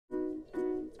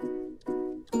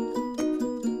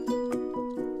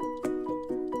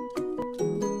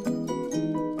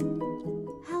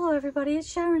everybody,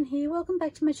 it's Sharon here. Welcome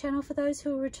back to my channel for those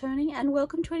who are returning, and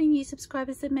welcome to any new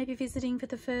subscribers that may be visiting for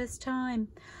the first time.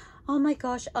 Oh my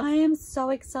gosh, I am so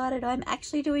excited. I'm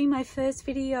actually doing my first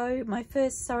crafting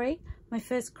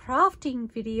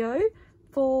video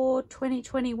for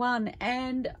 2021,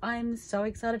 and I'm so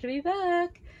excited to be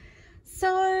back. So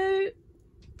I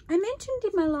mentioned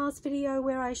in my last video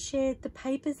where I shared the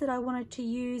papers that I wanted to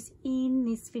use in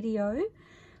this video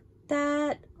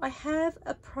that I have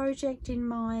a project in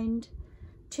mind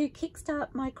to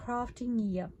kickstart my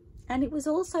crafting year, and it was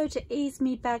also to ease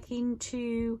me back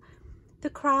into the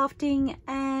crafting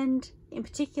and in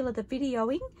particular the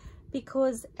videoing,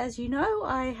 because as you know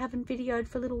I haven't videoed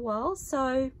for a little while.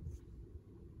 So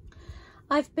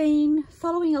I've been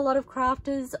following a lot of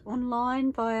crafters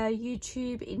online via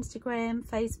YouTube, Instagram,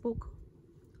 Facebook,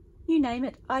 you name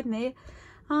it, I'm there.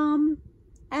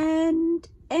 And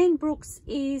Anne Brooks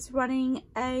is running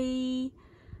a,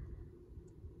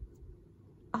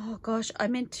 oh gosh, I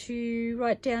meant to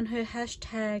write down her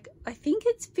hashtag. I think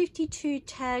it's 52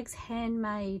 tags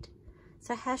handmade.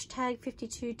 So hashtag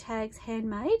 52 tags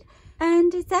handmade.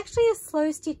 And it's actually a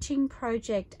slow stitching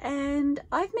project. And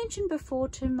I've mentioned before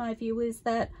to my viewers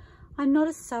that I'm not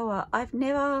a sewer. I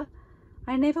never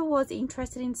was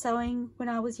interested in sewing when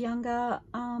I was younger.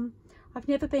 I've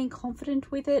never been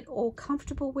confident with it or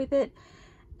comfortable with it.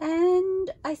 And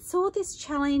I saw this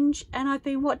challenge, and I've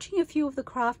been watching a few of the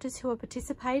crafters who are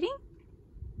participating,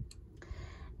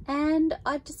 and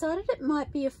I've decided it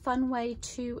might be a fun way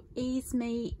to ease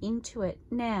me into it.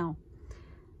 Now,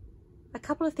 a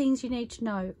couple of things you need to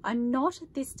know. I'm not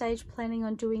at this stage planning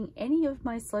on doing any of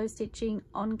my slow stitching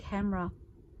on camera,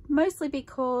 mostly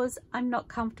because I'm not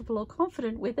comfortable or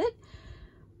confident with it,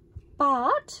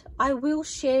 but I will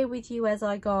share with you as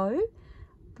I go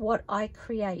what I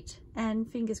create,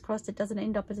 and fingers crossed it doesn't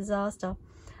end up a disaster.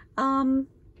 And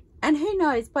who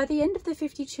knows, by the end of the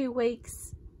 52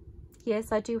 weeks,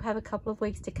 yes, I do have a couple of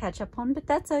weeks to catch up on, but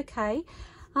that's okay.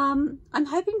 I'm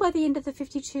hoping by the end of the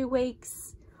 52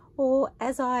 weeks, or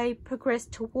as I progress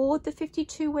toward the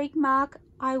 52-week mark,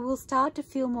 I will start to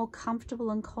feel more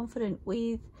comfortable and confident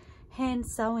with hand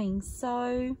sewing.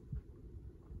 So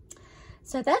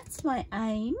that's my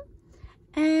aim.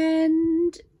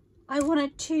 And I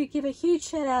wanted to give a huge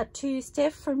shout out to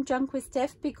Steph from Junk with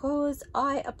Steph, because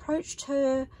I approached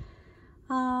her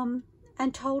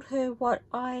and told her what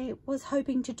I was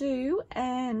hoping to do,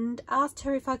 and asked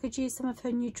her if I could use some of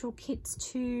her neutral kits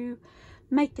to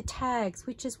make the tags,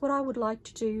 which is what I would like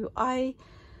to do. I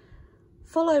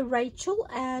follow Rachel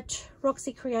at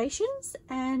Roxy Creations,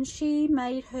 and she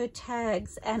made her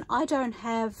tags, and I don't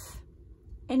have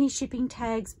any shipping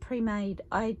tags pre-made.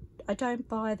 I don't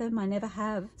buy them, I never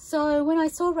have. So when I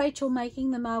saw Rachel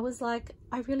making them, I was like,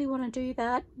 I really want to do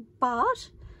that, but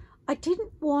I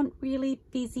didn't want really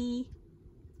busy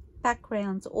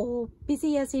backgrounds, or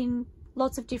busy as in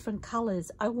lots of different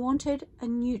colors. I wanted a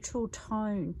neutral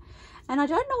tone, and I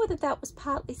don't know whether that was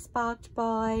partly sparked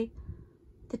by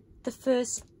the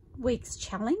first week's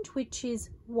challenge, which is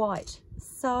white.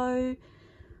 So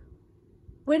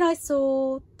when I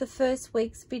saw the first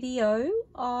week's video,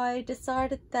 I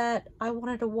decided that I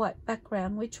wanted a white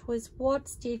background, which was what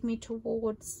steered me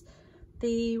towards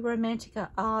the Romantica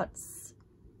Arts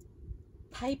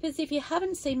papers. If you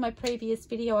haven't seen my previous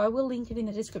video, I will link it in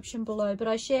the description below, but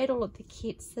I shared all of the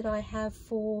kits that I have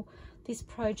for this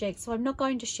project, so I'm not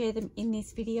going to share them in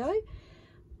this video.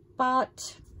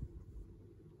 But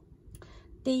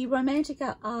the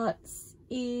Romantica Arts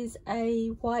is a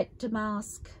white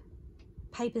damask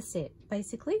paper set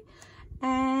basically,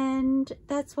 and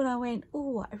that's when I went,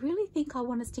 oh, I really think I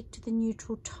want to stick to the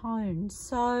neutral tone.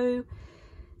 So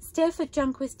Steph at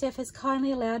Junk with Steph has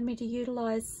kindly allowed me to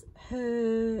utilize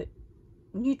her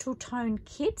neutral tone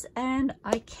kit, and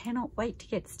I cannot wait to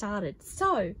get started.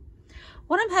 So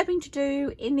what I'm hoping to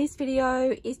do in this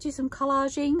video is do some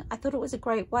collaging. I thought it was a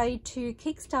great way to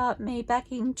kickstart me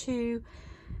back into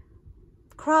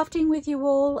crafting with you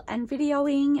all and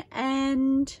videoing.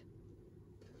 And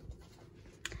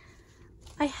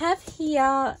I have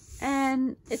here,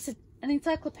 and it's an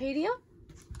encyclopedia.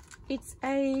 It's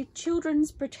a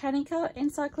Children's Britannica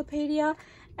encyclopedia,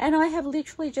 and I have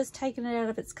literally just taken it out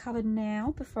of its cover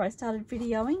now before I started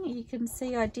videoing. You can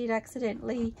see I did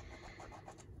accidentally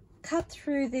cut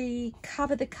through the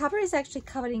cover. The cover is actually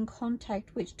covered in contact,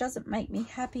 which doesn't make me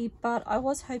happy, but I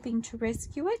was hoping to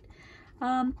rescue it.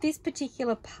 This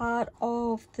particular part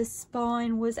of the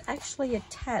spine was actually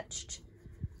attached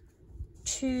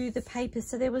to the paper,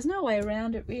 so there was no way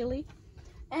around it really,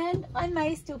 and I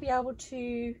may still be able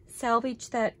to salvage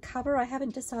that cover. I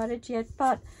haven't decided yet,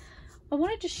 but I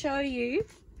wanted to show you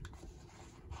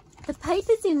The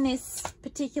papers in this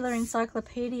particular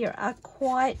encyclopedia are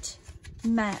quite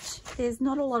matte. There's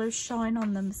not a lot of shine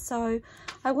on them, so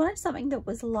I wanted something that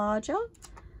was larger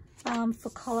for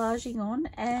collaging on,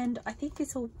 and I think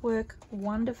this will work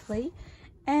wonderfully.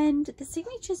 And the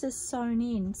signatures are sewn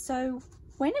in, so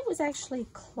when it was actually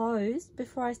closed,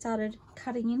 before I started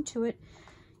cutting into it,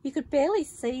 you could barely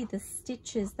see the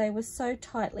stitches. They were so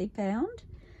tightly bound.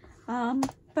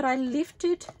 But I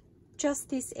lifted just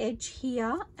this edge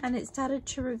here and it started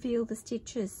to reveal the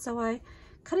stitches. So I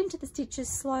cut into the stitches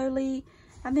slowly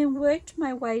and then worked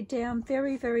my way down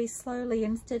very, very slowly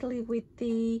and steadily with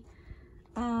the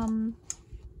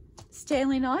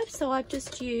Stanley knife. So I've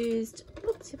just used,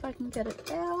 oops, if I can get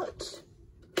it out,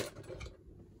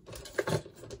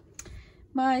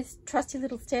 my trusty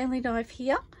little Stanley knife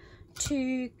here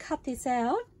to cut this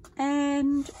out.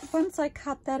 And once I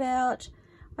cut that out,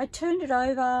 I turned it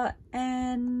over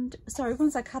and, sorry,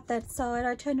 once I cut that side,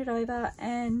 I turned it over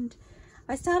and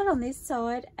I started on this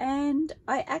side, and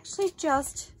I actually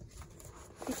just,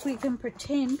 if we can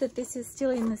pretend that this is still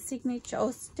in the signature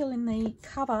or still in the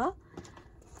cover,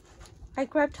 I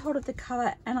grabbed hold of the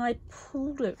cover and I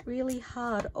pulled it really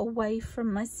hard away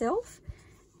from myself,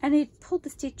 and it pulled the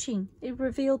stitching, it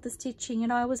revealed the stitching,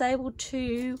 and I was able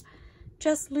to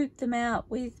just loop them out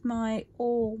with my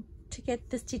awl to get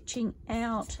the stitching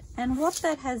out. And what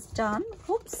that has done,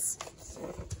 whoops,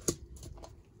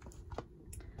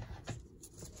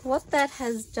 what that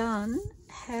has done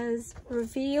has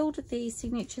revealed the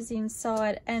signatures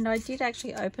inside, and I did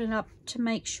actually open it up to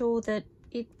make sure that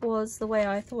it was the way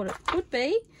I thought it would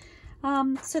be.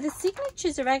 So the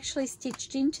signatures are actually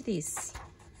stitched into this,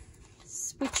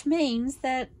 which means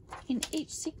that in each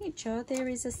signature there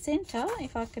is a center,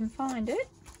 if I can find it.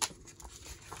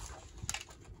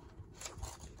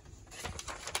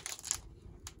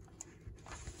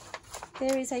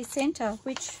 There is a center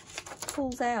which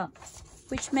pulls out,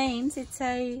 which means it's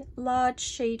a large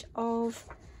sheet of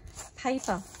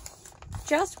paper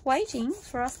just waiting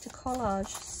for us to collage.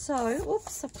 So,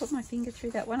 oops, I put my finger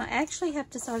through that one. I actually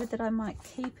have decided that I might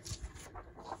keep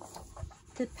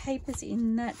the papers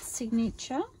in that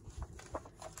signature.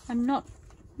 I'm not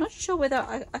sure whether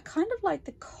I kind of like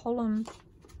the column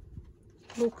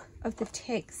look of the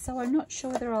text, so I'm not sure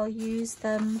whether I'll use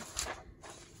them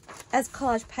as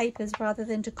collage papers rather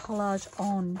than to collage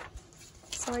on.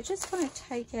 So I just want to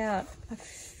take out a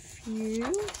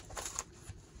few.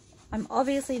 I'm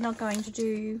obviously not going to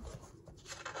do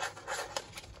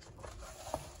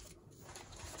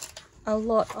a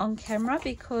lot on camera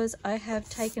because I have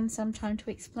taken some time to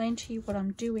explain to you what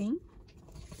I'm doing.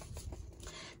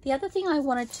 The other thing I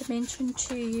wanted to mention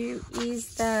to you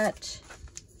is that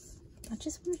I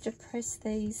just wanted to press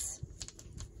these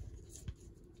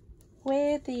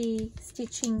where the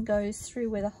stitching goes through,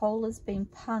 where the hole has been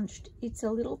punched. It's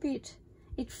a little bit,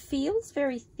 it feels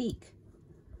very thick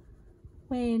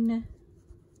when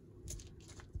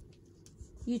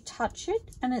you touch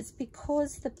it, and it's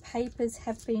because the papers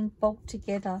have been bolted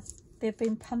together. They've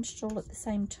been punched all at the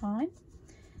same time.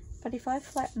 But if I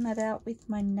flatten that out with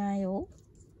my nail,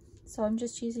 so I'm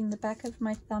just using the back of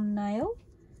my thumbnail,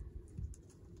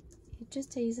 it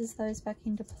just eases those back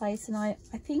into place. And I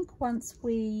think once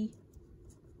we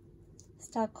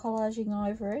start collaging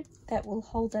over it, that will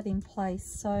hold that in place.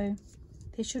 So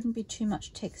there shouldn't be too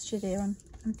much texture there,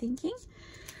 I'm thinking.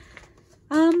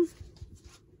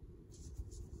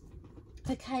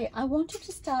 Okay, I wanted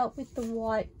to start with the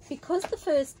white because the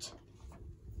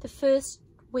first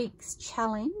week's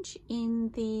challenge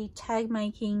in the tag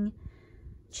making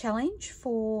challenge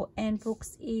for Anne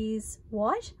Brooks is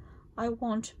white. I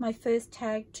want my first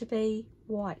tag to be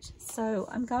white, so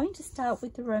I'm going to start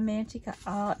with the Romantica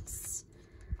Arts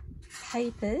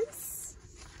papers.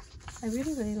 I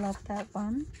really love that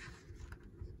one.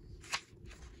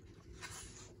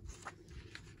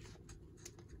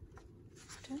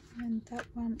 Don't mind that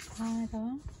one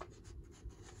either.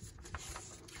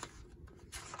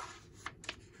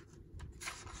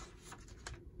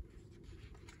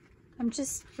 I'm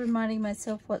just reminding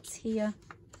myself what's here.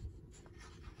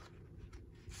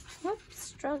 Whoops,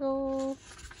 struggle.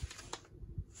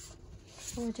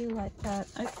 Oh, I do like that.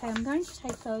 Okay, I'm going to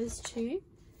take those two.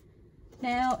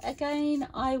 Now, again,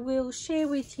 I will share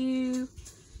with you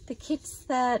the kits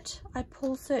that I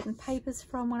pull certain papers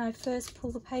from when I first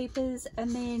pull the papers,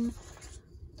 and then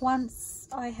once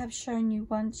I have shown you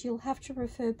once, you'll have to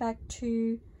refer back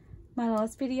to my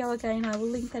last video. Again, I will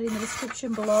link that in the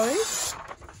description below,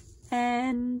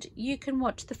 and you can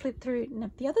watch the flip through.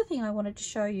 Now, the other thing I wanted to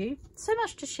show you, so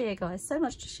much to share, guys, so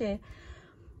much to share.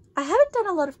 I haven't done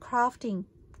a lot of crafting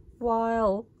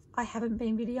while I haven't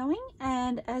been videoing,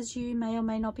 and as you may or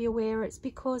may not be aware, it's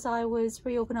because I was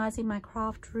reorganizing my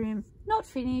craft room. Not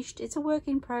finished, it's a work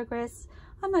in progress.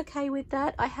 I'm okay with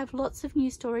that. I have lots of new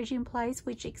storage in place,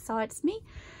 which excites me,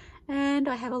 and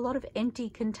I have a lot of empty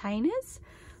containers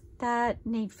that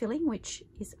need filling, which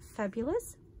is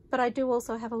fabulous. But I do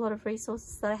also have a lot of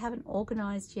resources that I haven't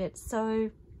organized yet, so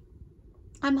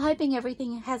I'm hoping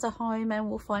everything has a home and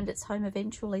will find its home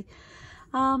eventually.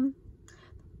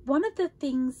 One of the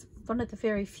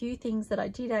very few things that I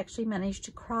did actually manage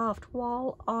to craft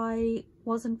while I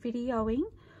wasn't videoing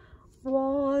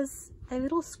was a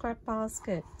little scrap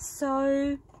basket.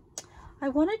 So I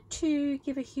wanted to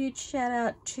give a huge shout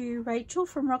out to Rachel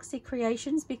from Roxy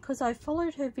Creations, because I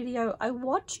followed her video. I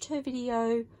watched her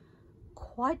video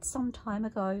quite some time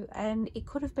ago, and it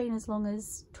could have been as long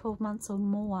as 12 months or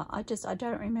more. I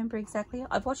don't remember exactly.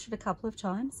 I've watched it a couple of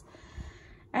times,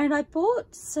 and I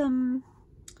bought some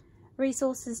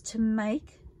resources to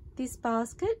make this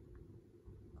basket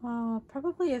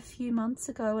probably a few months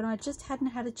ago, and I just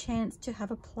hadn't had a chance to have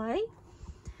a play,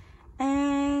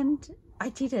 and I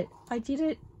did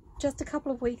it just a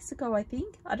couple of weeks ago, I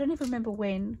think. I don't even remember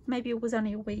when. Maybe it was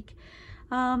only a week.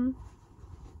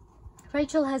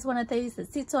 Rachel has one of these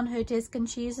that sits on her desk, and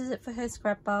she uses it for her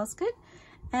scrap basket,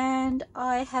 and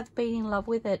I have been in love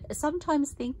with it. I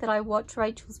sometimes think that I watch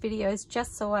Rachel's videos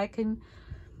just so I can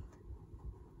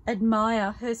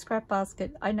admire her scrap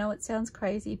basket. I know it sounds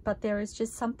crazy, but there is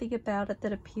just something about it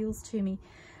that appeals to me.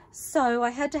 So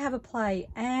I had to have a play,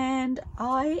 and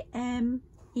I am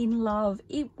in love.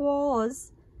 It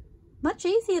was much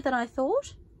easier than I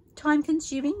thought. Time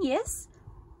consuming, yes,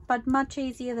 but much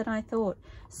easier than I thought.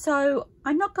 So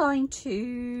I'm not going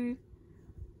to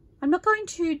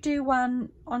do one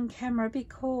on camera,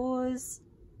 because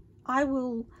I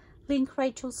will link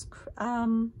Rachel's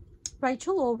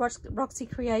Rachel or Roxy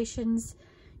Creations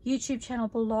YouTube channel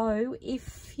below.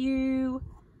 If you,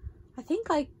 I think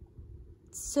I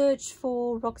searched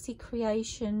for Roxy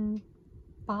Creation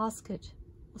basket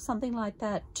or something like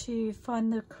that to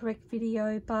find the correct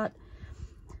video, but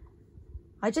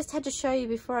I just had to show you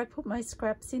before I put my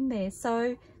scraps in there.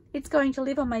 So it's going to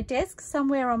live on my desk,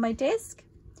 somewhere on my desk.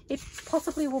 It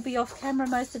possibly will be off camera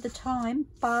most of the time,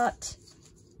 but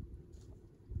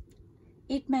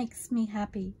it makes me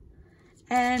happy.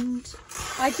 And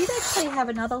I did actually have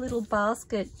another little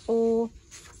basket, or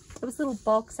it was a little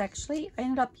box actually. I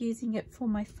ended up using it for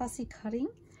my fussy cutting.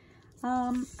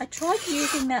 I tried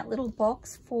using that little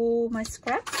box for my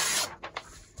scraps,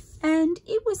 and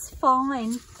it was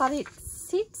fine, but it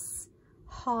sits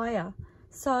higher.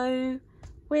 So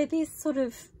where this sort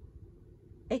of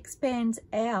expands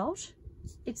out,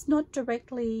 it's not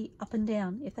directly up and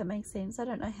down, if that makes sense. I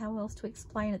don't know how else to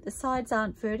explain it. The sides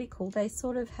aren't vertical. They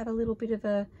sort of have a little bit of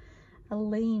a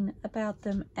lean about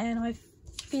them, and I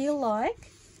feel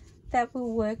like that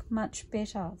will work much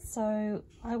better. So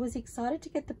I was excited to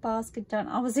get the basket done.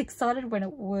 I was excited when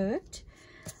it worked.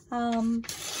 I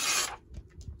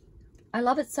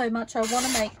love it so much. I want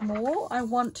to make more. I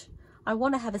want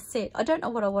to have a set. I don't know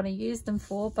what I want to use them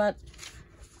for, but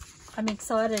I'm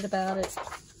excited about it.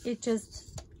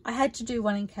 I had to do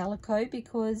one in calico,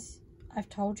 because I've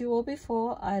told you all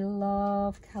before, I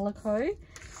love calico.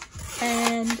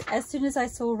 And as soon as I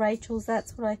saw Rachel's,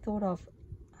 that's what I thought of.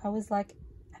 I was like,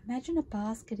 imagine a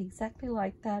basket exactly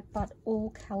like that, but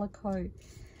all calico.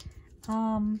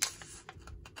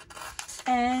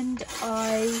 And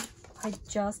I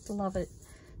just love it.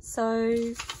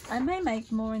 So I may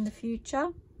make more in the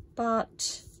future,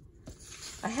 but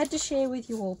I had to share with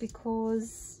you all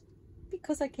because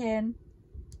I can,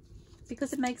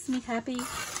 because it makes me happy.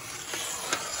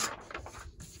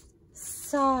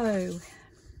 So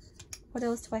what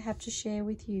else do I have to share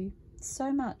with you?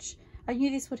 So much. I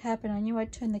knew this would happen. I knew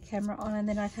I'd turn the camera on and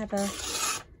then I'd have a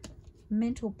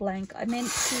mental blank. I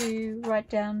meant to write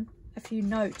down a few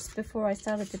notes before I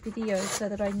started the video so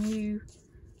that I knew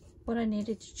what I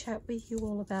needed to chat with you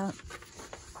all about.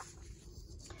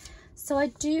 So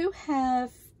I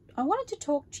wanted to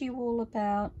talk to you all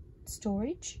about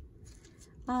storage.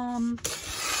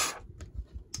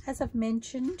 As I've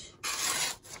mentioned,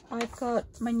 I've got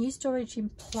my new storage in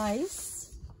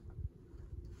place.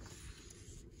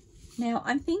 Now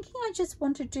I'm thinking I just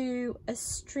want to do a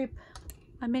strip.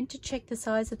 I meant to check the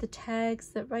size of the tags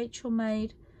that Rachel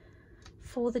made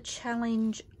for the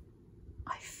challenge.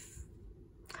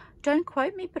 Don't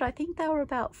quote me, but I think they were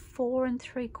about 4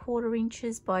 3/4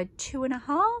 inches by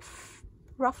 2.5,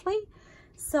 roughly.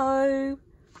 So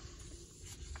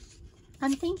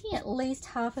I'm thinking at least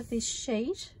half of this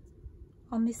sheet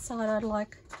on this side I'd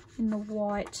like in the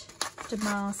white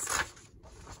damask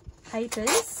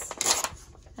papers,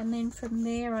 And then from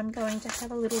there I'm going to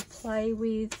have a little play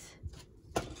with,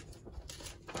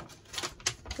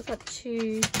 I've got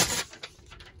to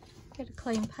get a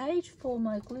clean page for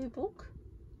my glue book.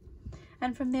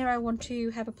 And from there I want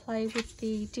to have a play with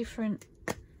the different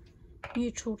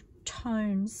neutral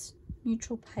tones,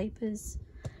 neutral papers.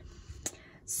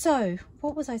 So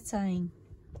what was I saying?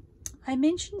 I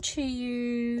mentioned to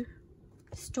you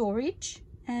storage,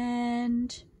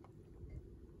 and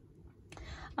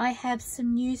I have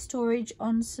some new storage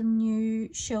on some new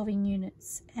shelving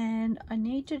units, and I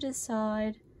need to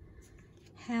decide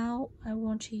how I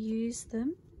want to use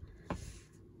them.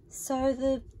 So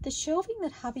the shelving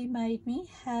that hubby made me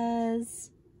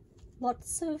has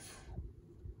lots of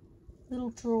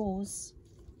little drawers,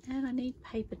 and I need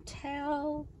paper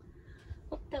towel.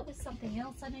 Oh, that was something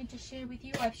else I need to share with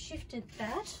you. I've shifted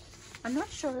that. I'm not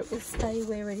sure it will stay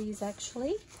where it is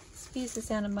actually. Excuse the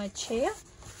sound of my chair.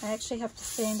 I actually have to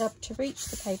stand up to reach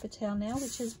the paper towel now,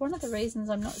 which is one of the reasons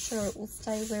I'm not sure it will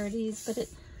stay where it is, but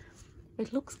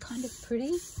it looks kind of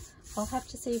pretty. I'll have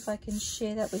to see if I can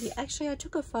share that with you. Actually, I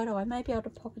took a photo. I may be able to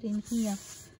pop it in here.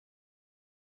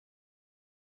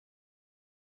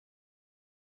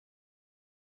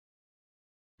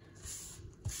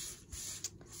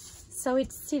 So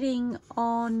it's sitting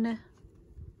on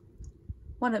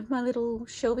one of my little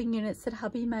shelving units that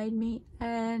hubby made me,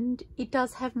 and it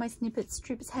does have my snippet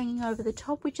strips hanging over the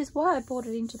top, which is why I brought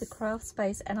it into the craft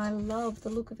space, and I love the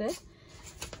look of it.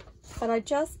 But I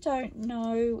just don't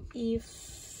know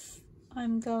if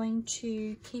I'm going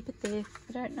to keep it there.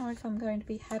 I don't know if I'm going to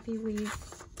be happy with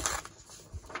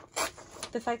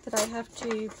the fact that I have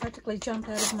to practically jump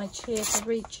out of my chair to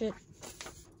reach it.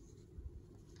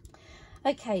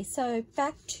 Okay, so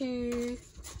back to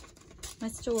my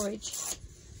storage.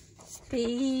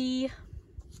 The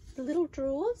little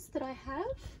drawers that I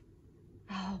have,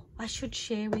 oh, I should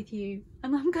share with you.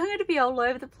 I'm going to be all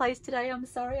over the place today. I'm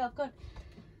sorry, I've got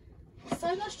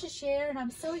so much to share and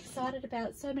I'm so excited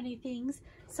about so many things.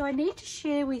 So I need to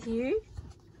share with you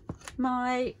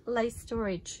my lace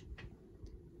storage.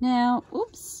 Now,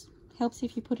 oops, helps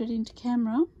if you put it into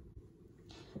camera.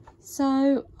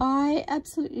 So I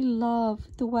absolutely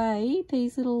love the way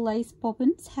these little lace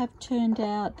bobbins have turned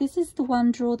out. This is the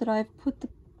one drawer that I've put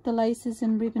the laces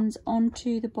and ribbons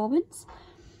onto the bobbins.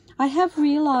 I have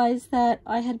realized that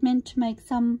I had meant to make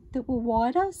some that were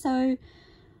wider, so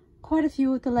quite a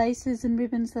few of the laces and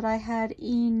ribbons that I had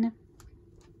in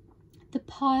the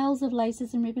piles of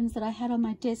laces and ribbons that I had on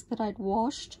my desk that I'd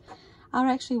washed are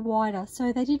actually wider,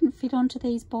 so they didn't fit onto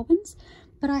these bobbins.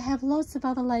 But I have lots of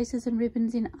other laces and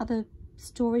ribbons in other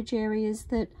storage areas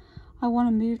that I want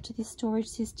to move to this storage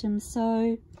system.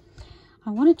 So I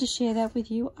wanted to share that with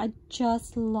you. I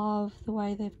just love the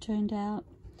way they've turned out.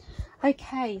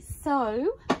 Okay,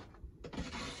 so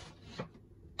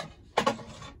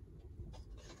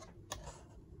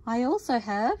I also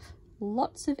have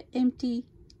lots of empty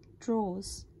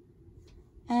drawers,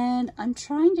 and I'm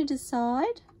trying to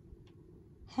decide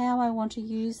how I want to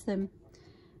use them.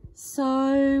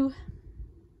 So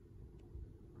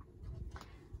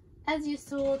as you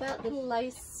saw, that little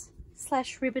lace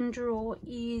 / ribbon drawer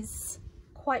is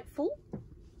quite full,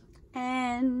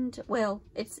 and well,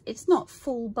 it's not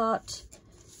full, but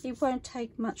it won't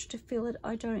take much to fill it,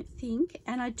 I don't think.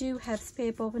 And I do have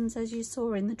spare bobbins, as you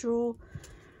saw, in the drawer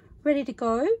ready to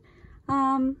go.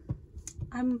 I'm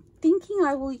thinking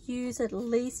I will use at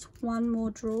least one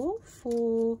more drawer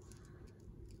for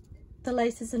the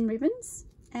laces and ribbons,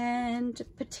 and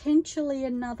potentially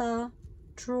another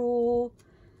drawer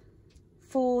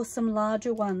for some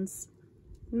larger ones,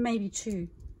 maybe two.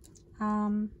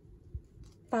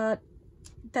 But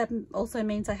that also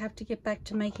means I have to get back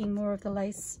to making more of the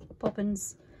lace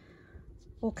bobbins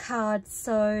or cards.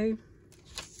 So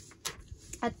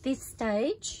at this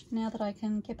stage, now that I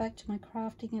can get back to my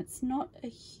crafting, it's not a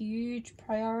huge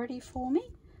priority for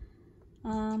me.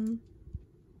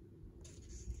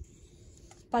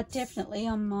 But definitely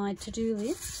on my to-do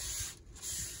list.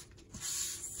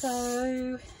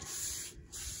 So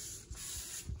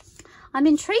I'm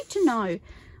intrigued to know.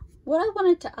 What I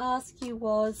wanted to ask you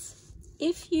was,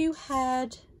 if you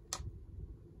had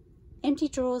empty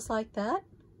drawers like that,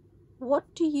 what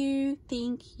do you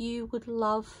think you would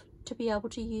love to be able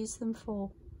to use them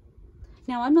for?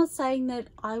 Now, I'm not saying that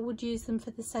I would use them for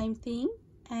the same thing,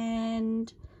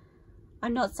 and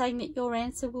I'm not saying that your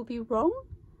answer will be wrong.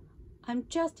 I'm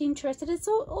just interested. It's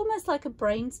almost like a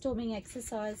brainstorming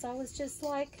exercise. I was just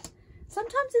like,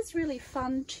 sometimes it's really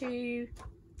fun to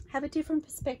have a different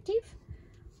perspective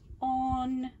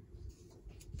on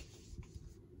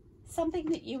something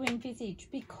that you envisage,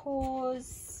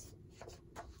 because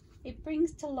it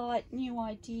brings to light new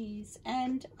ideas.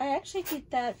 And I actually did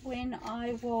that when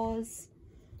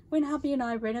hubby and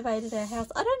I renovated our house.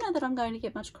 I don't know that I'm going to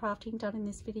get much crafting done in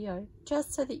this video,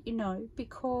 just so that you know,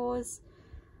 because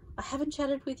I haven't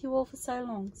chatted with you all for so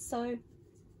long. So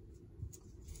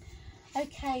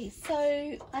okay,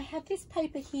 so I have this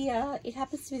paper here. It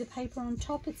happens to be the paper on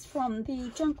top. It's from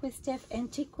the Junk with Steph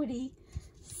Antiquity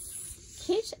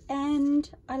kit, and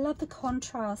I love the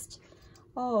contrast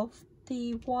of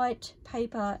the white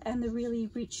paper and the really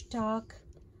rich dark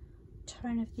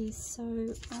tone of this.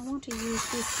 So I want to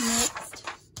use this next.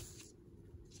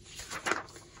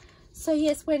 So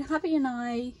yes, when hubby and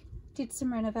I did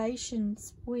some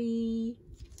renovations, we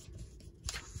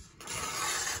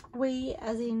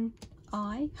as in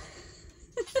I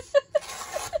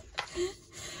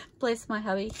bless my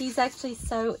hubby, he's actually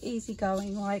so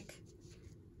easygoing. Like,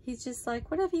 he's just like,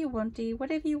 whatever you want, dear,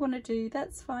 whatever you want to do,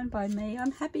 that's fine by me.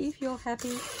 I'm happy if you're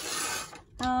happy.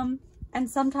 And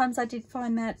sometimes I did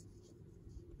find that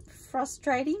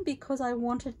frustrating, because I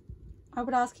would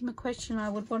ask him a question, I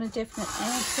would want a definite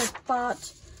answer, but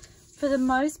for the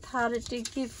most part it did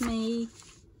give me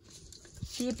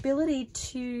the ability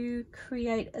to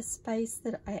create a space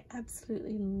that I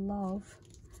absolutely love.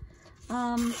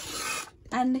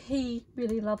 And he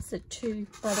really loves it too,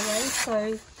 by the way,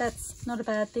 so that's not a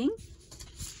bad thing.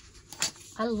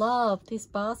 I love this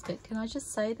basket. Can I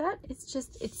just say that?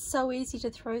 It's so easy to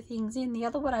throw things in. The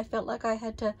other one I felt like I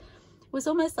had to, it was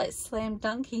almost like slam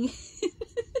dunking.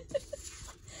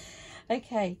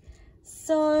 Okay,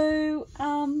 so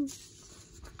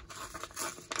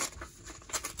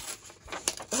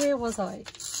where was I?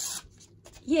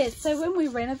 Yeah, so when we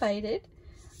renovated,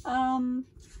 I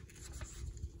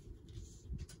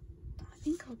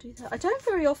think I'll do that. I don't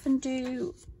very often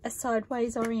do a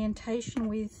sideways orientation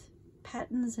with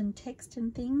patterns and text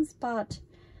and things, but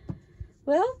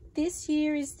well, this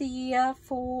year is the year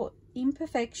for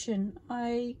imperfection.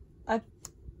 I've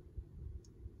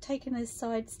taken a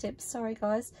sidestep, sorry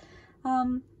guys.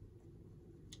 I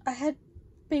had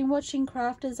been watching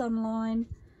crafters online,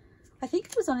 I think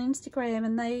it was on Instagram,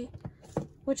 and they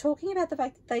were talking about the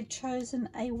fact that they'd chosen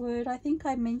a word. I think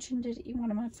I mentioned it in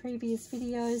one of my previous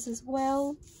videos as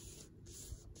well.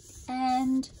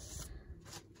 And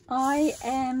I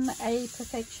am a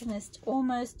perfectionist,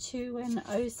 almost to an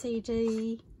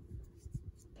OCD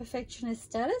perfectionist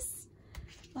status.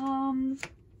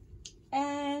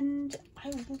 And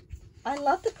I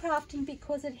love the crafting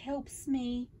because it helps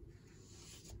me.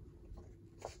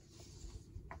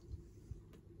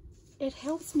 It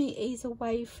helps me ease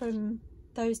away from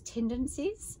those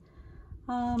tendencies.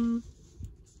 But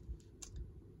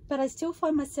I still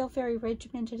find myself very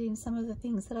regimented in some of the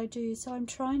things that I do. So I'm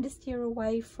trying to steer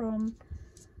away from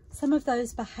some of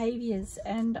those behaviors,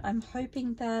 and I'm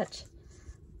hoping that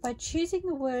by choosing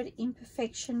the word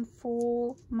imperfection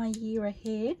for my year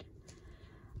ahead,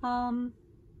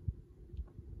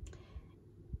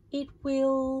 it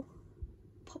will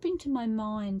pop into my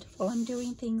mind while I'm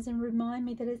doing things and remind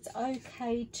me that it's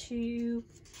okay to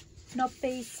not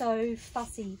be so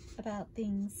fussy about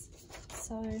things.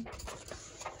 So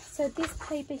this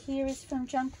paper here is from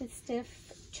Junk with Steph,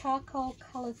 charcoal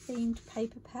colour themed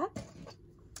paper pack.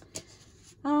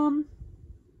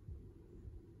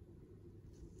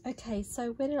 Okay,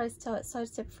 so where did I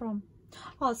sidestep from?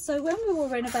 Oh, so when we were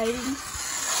renovating,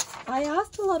 I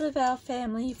asked a lot of our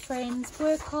family, friends,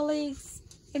 work colleagues,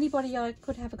 anybody I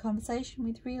could have a conversation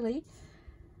with really,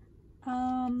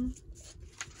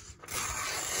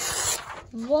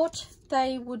 what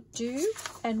they would do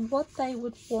and what they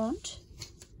would want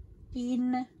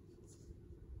in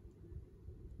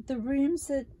the rooms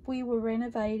that we were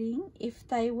renovating if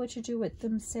they were to do it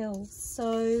themselves.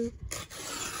 So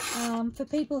for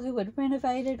people who had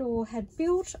renovated or had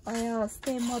built, I asked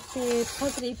them what their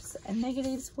positives and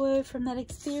negatives were from that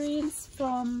experience.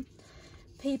 From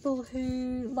people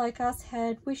who, like us,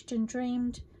 had wished and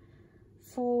dreamed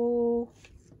forever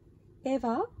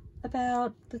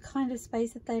about the kind of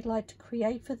space that they'd like to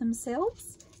create for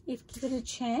themselves if given a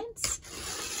chance.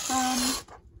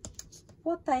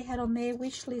 What they had on their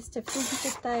wish list of things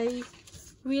that they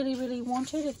really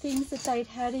wanted, of things that they'd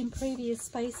had in previous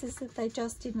spaces that they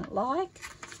just didn't like.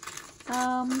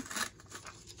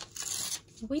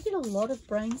 We did a lot of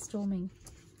brainstorming.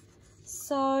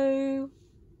 So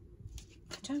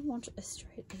I don't want a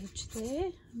straight edge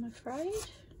there, I'm afraid.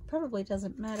 Probably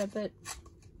doesn't matter, but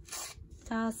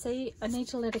see, I need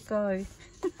to let it go.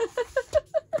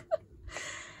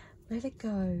 Let it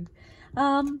go.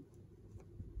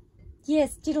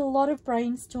 Yes, did a lot of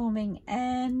brainstorming,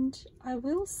 and I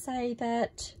will say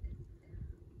that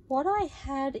what I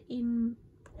had in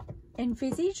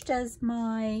envisaged as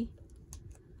my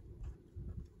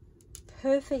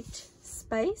perfect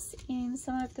space in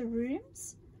some of the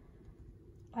rooms,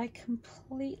 I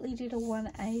completely did a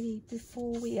 180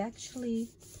 before we actually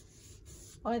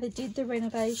either did the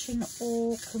renovation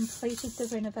or completed the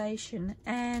renovation.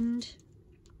 And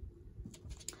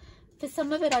for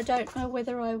some of it, I don't know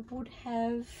whether I would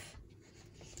have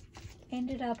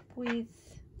ended up with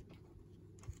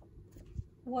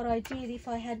what I did if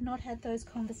I had not had those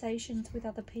conversations with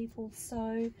other people.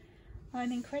 So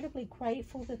I'm incredibly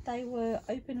grateful that they were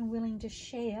open and willing to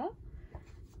share,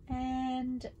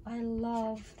 and I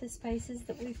love the spaces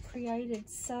that we've created.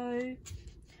 So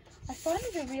I find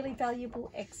it a really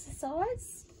valuable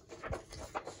exercise.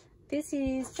 This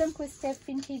is Junk with Steph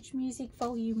Vintage Music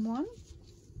Volume 1.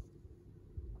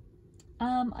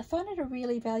 I find it a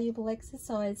really valuable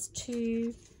exercise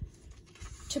to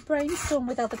brainstorm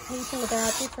with other people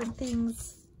about different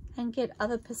things and get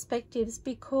other perspectives,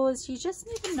 because you just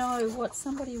never know what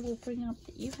somebody will bring up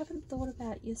that you haven't thought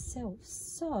about yourself.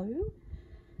 So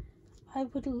I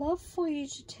would love for you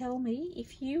to tell me,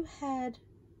 if you had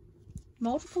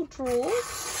multiple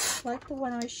drawers like the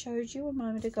one I showed you a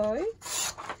moment ago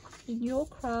in your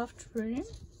craft room,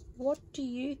 what do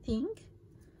you think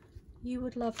you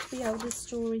would love to be able to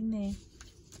store in there?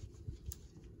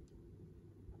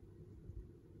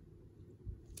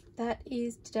 That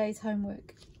is today's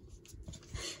homework.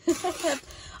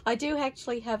 I do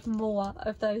actually have more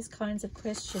of those kinds of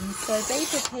questions, so be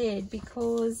prepared,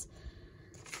 because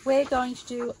we're going to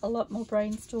do a lot more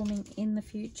brainstorming in the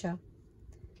future.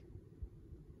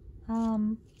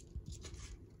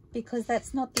 Because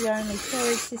that's not the only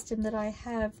storage system that I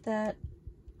have that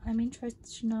I'm interested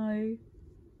to know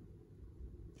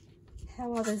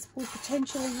how others will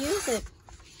potentially use it.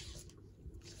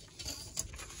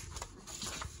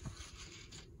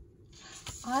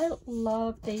 I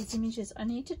love these images. I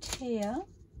need to tear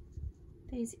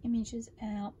these images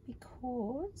out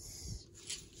because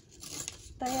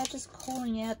they are just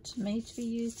calling out to me to be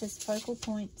used as focal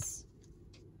points.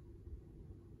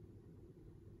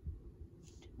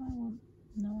 Do I want...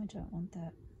 No, I don't want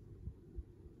that.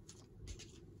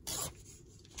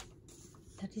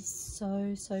 That is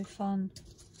so fun.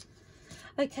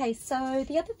 Okay, so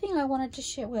the other thing I wanted to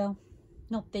share, well,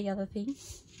 not the other thing,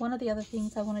 one of the other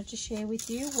things I wanted to share with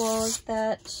you was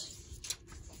that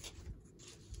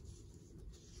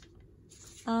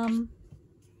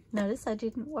notice I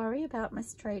didn't worry about my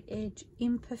straight edge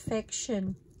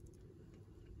imperfection.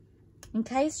 In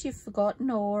case you've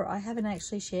forgotten or I haven't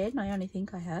actually shared, and I only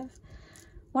think I have,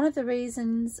 one of the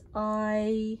reasons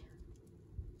I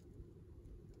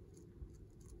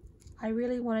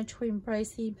really wanted to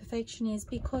embrace the imperfection is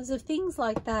because of things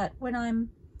like that. When I'm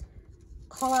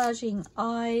collaging,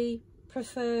 I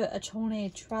prefer a torn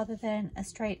edge rather than a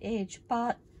straight edge,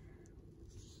 but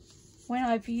when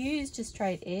I've used a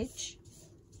straight edge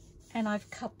and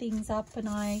I've cut things up and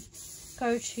I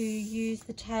go to use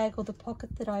the tag or the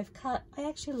pocket that I've cut, I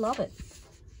actually love it.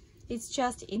 It's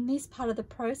just in this part of the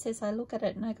process I look at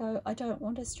it and I go, I don't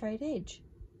want a straight edge,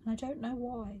 and I don't know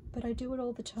why, but I do it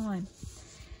all the time.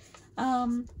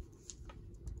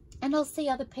 And I'll see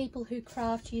other people who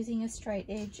craft using a straight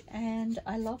edge and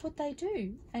I love what they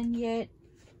do, and yet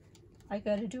I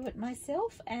go to do it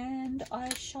myself and I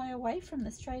shy away from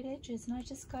the straight edges, and I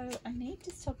just go, I need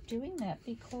to stop doing that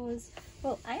because,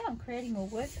 well, A, I'm creating more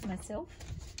work for myself,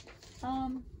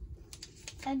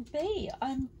 and B,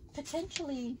 I'm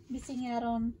potentially missing out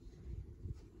on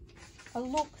a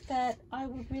look that I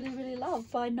would really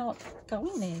love by not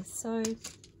going there. So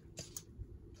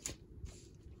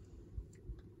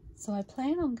I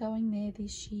plan on going there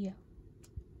this year,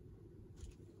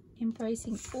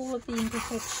 embracing all of the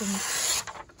imperfections.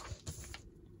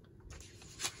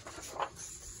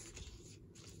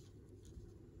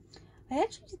 I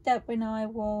actually did that when I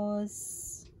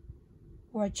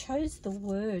chose the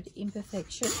word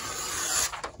imperfection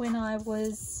when I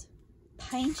was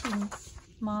painting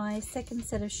my second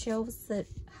set of shelves that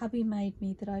hubby made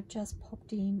me that I've just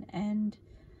popped in, and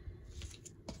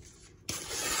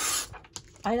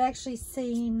I'd actually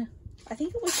seen, I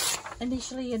think it was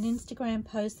initially an Instagram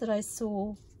post that I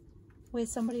saw where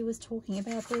somebody was talking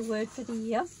about their word for the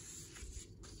year.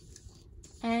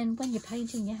 And when you're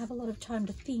painting, you have a lot of time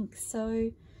to think. So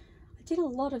I did a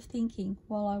lot of thinking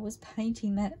while I was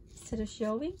painting that set of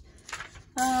shelving.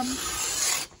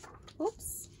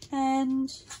 Oops.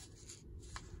 And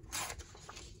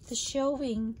the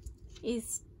shelving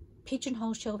is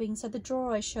pigeonhole shelving, so the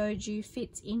drawer I showed you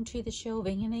fits into the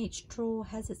shelving, and each drawer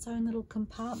has its own little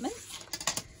compartment.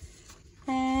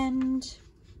 And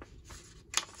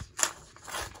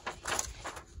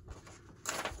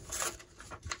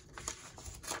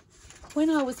when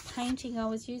I was painting, I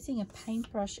was using a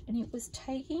paintbrush and it was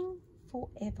taking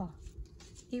forever.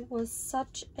 It was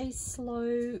such a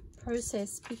slow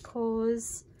process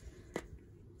because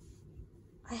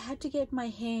I had to get my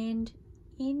hand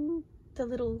in the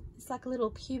little, it's like a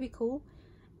little cubicle,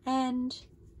 and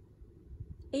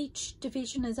each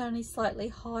division is only slightly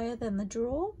higher than the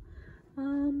drawer.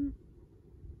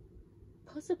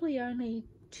 Possibly only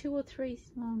 2 or 3,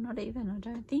 well, not even, I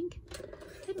don't think.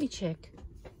 Let me check.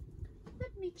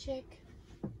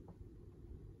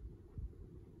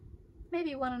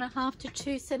 Maybe 1.5 to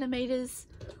 2 centimeters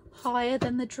higher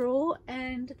than the drawer,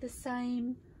 and the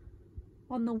same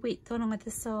on the width on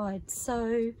either side.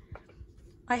 So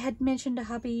I had mentioned to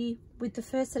hubby with the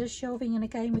first set of shelving, and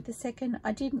again with the second,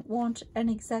 I didn't want an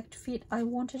exact fit. I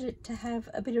wanted it to have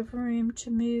a bit of room to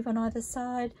move on either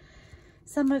side.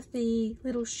 Some of the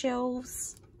little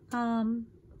shelves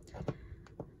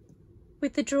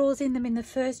with the drawers in them in the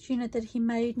first unit that he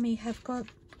made me have got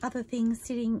other things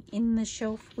sitting in the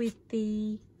shelf with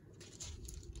the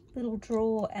little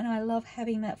drawer, and I love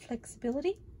having that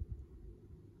flexibility.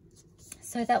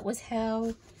 So that was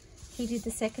how he did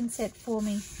the second set for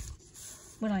me,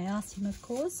 when I asked him, of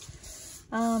course.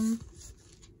 And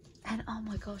oh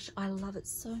my gosh, I love it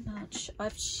so much.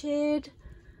 I've shared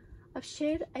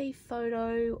a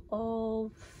photo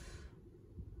of,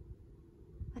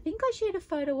 I think I shared a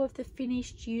photo of the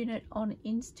finished unit on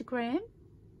Instagram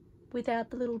without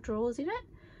the little drawers in it,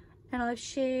 and I've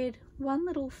shared one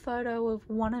little photo of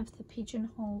one of the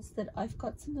pigeonholes that I've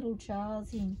got some little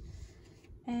jars in,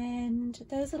 and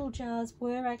those little jars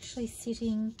were actually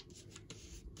sitting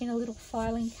in a little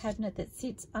filing cabinet that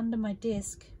sits under my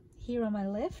desk here on my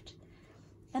left,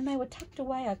 and they were tucked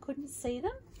away. I couldn't see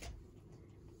them,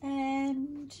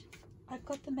 and I've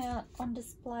got them out on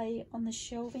display on the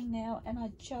shelving now, and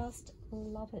I just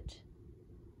love it.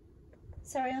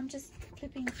 Sorry, I'm just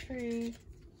flipping through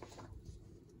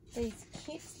these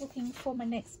kits looking for my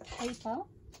next paper.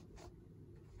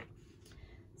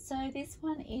 So this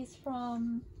one is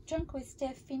from Junk with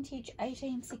Steph Vintage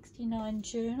 1869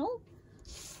 Journal.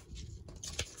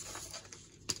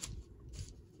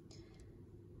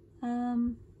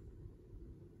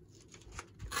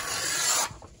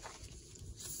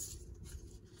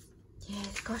 Yeah,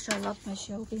 gosh, I love my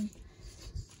shelving.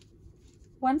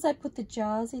 Once I put the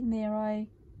jars in there, I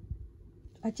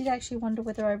did actually wonder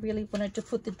whether I really wanted to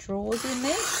put the drawers in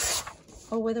there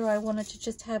or whether I wanted to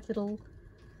just have little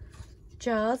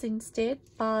jars instead,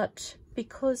 but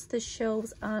because the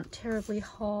shelves aren't terribly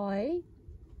high,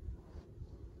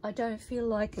 I don't feel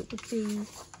like it would be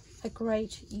a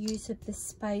great use of the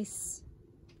space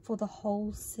for the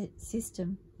whole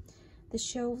system. The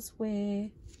shelves where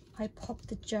I pop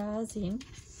the jars in,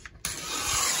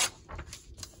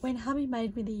 when hubby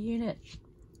made me the unit,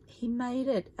 he made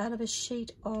it out of a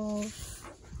sheet of,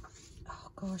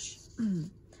 oh gosh,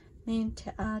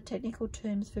 technical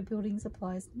terms for building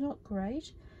supplies, not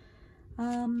great.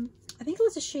 I think it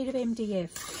was a sheet of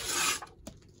MDF.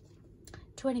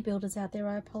 To any builders out there,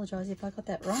 I apologise if I got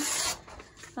that wrong.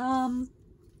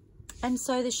 And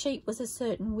so the sheet was a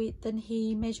certain width, and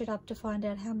he measured up to find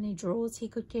out how many drawers he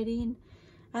could get in,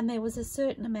 and there was a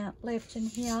certain amount left, and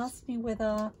he asked me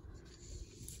whether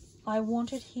I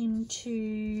wanted him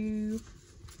to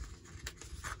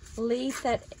leave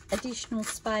that additional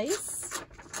space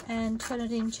and turn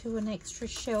it into an extra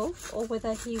shelf, or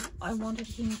whether I wanted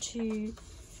him to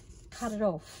cut it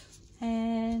off.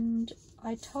 And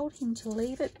I told him to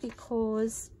leave it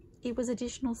because it was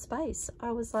additional space.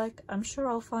 I was like, I'm sure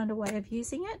I'll find a way of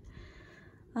using it.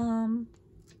 And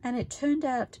it turned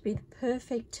out to be the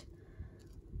perfect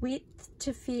width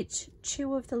to fit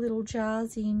 2 of the little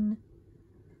jars in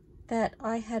that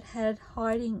I had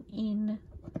hiding in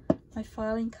my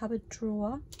filing cupboard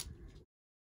drawer.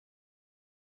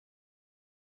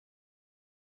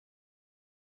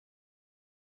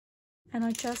 And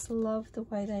I just love the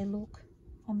way they look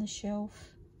on the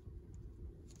shelf.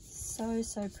 So,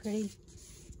 so pretty.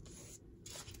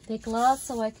 They're glass,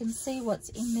 so I can see what's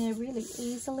in there really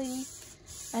easily,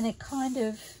 and it kind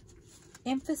of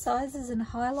emphasizes and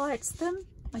highlights them.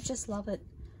 I just love it.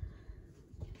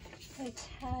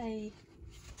 Okay,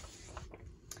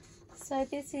 so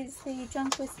this is the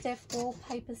Junk with Steph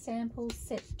Wallpaper Samples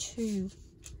Set 2.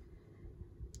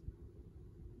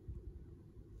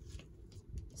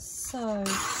 So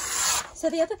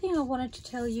the other thing I wanted to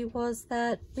tell you was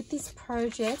that with this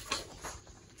project,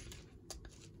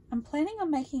 I'm planning on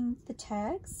making the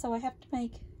tags, so I have to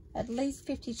make at least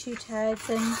 52 tags,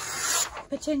 and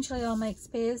potentially I'll make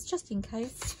spares just in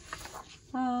case.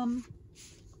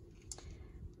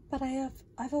 But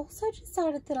I've also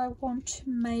decided that I want to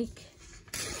make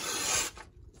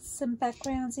some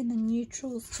backgrounds in the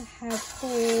neutrals to have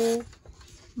for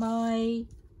my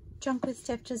Junk with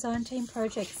Steph design team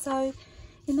project. So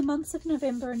in the months of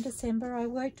November and December, I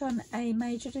worked on a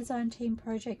major design team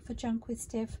project for Junk with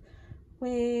Steph,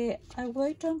 where I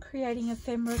worked on creating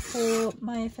ephemera for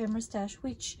my ephemera stash,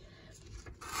 which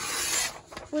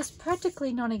was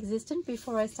practically non-existent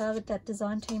before I started that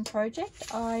design team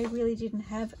project. I really didn't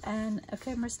have an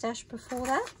ephemera stash before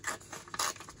that,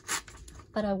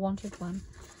 but I wanted one.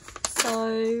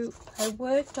 So I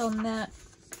worked on that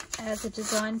as a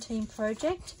design team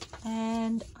project,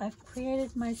 and I've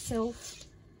created myself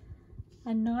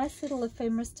a nice little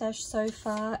ephemera stash so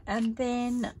far. And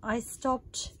then I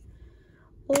stopped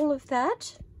all of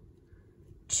that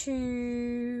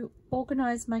to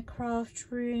organize my craft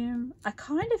room. I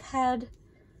kind of had,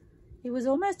 it was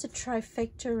almost a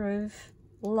trifecta of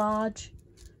large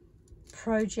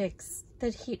projects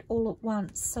that hit all at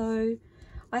once. So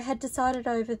I had decided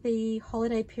over the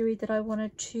holiday period that I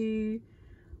wanted to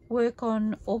work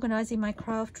on organizing my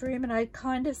craft room, and I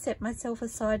kind of set myself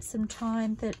aside some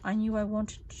time that I knew I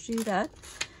wanted to do that.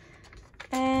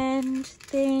 And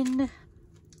then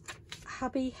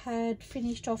hubby had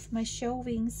finished off my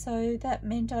shelving, so that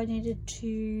meant I needed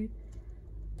to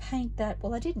paint that.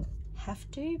 Well, I didn't have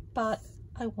to, but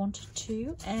I wanted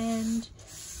to, and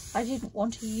I didn't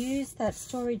want to use that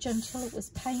storage until it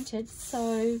was painted.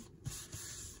 So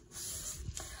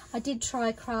I did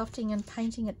try crafting and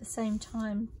painting at the same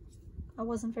time. I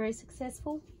wasn't very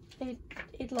successful.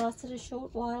 It lasted a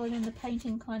short while, and then the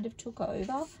painting kind of took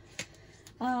over.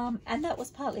 And that was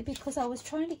partly because I was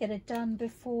trying to get it done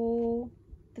before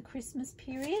the Christmas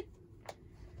period.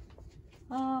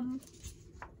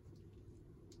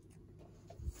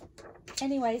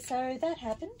 Anyway, so that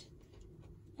happened.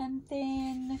 And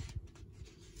then,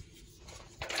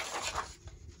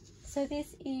 so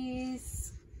this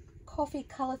is coffee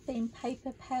colour theme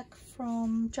paper pack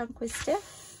from Junk with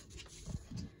Steph.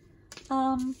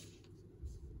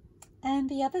 And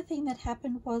the other thing that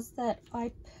happened was that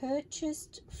I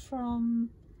purchased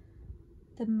from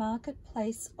the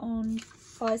marketplace on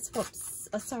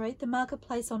the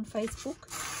marketplace on Facebook,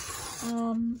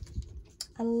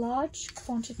 a large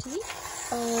quantity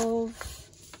of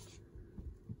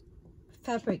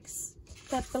fabrics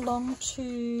that belong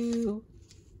to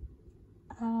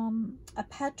a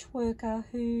patchworker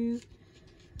who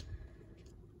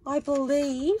I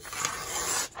believe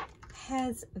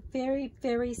has very,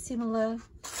 very similar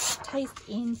taste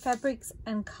in fabrics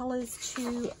and colors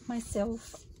to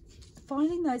myself.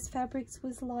 Finding those fabrics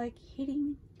was like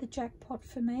hitting the jackpot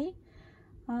for me.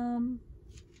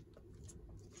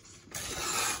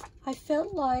 I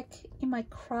felt like in my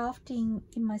crafting,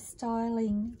 in my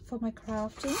styling for my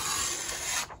crafting,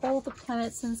 all the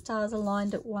planets and stars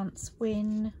aligned at once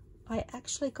when I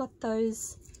actually got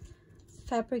those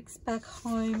fabrics back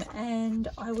home and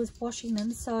I was washing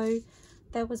them. So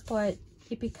that was why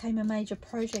it became a major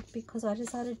project, because I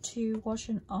decided to wash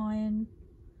and iron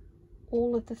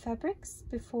all of the fabrics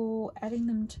before adding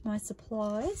them to my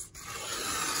supplies.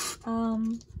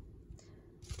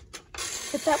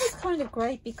 But that was kind of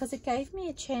great because it gave me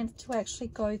a chance to actually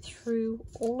go through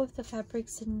all of the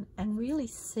fabrics and really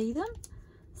see them,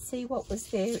 see what was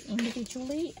there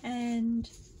individually and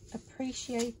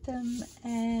appreciate them.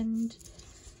 And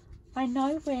I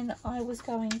know when I was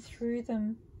going through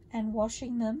them and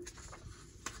washing them,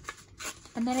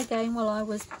 and then again while I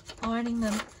was ironing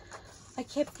them, I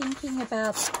kept thinking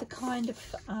about the kind of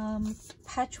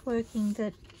patchworking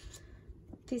that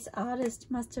this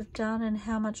artist must have done and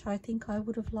how much I think I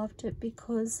would have loved it,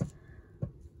 because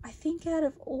I think out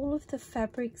of all of the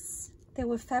fabrics, there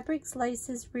were fabrics,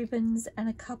 laces, ribbons, and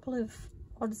a couple of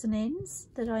odds and ends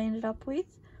that I ended up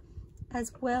with,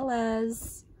 as well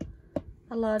as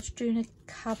a large doona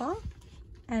cover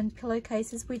and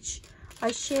pillowcases, which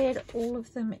I shared all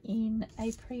of them in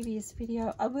a previous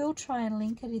video. I will try and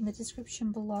link it in the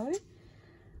description below.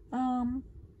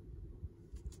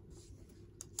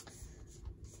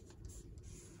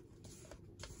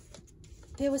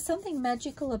 There was something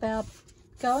magical about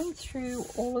going through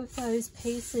all of those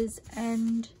pieces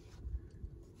and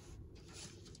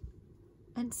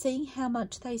seeing how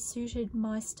much they suited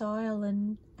my style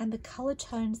and the color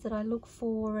tones that I look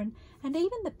for, and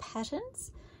even the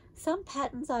patterns. Some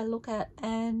patterns I look at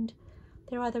and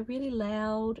they're either really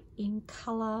loud in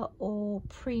color or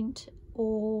print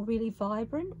or really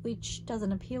vibrant, which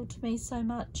doesn't appeal to me so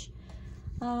much.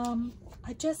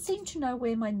 I just seem to know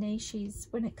where my niche is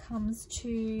when it comes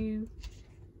to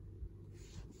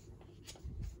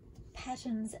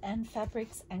patterns and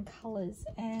fabrics and colors.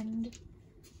 And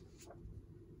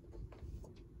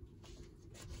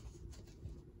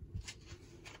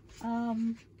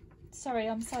Sorry,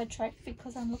 I'm sidetracked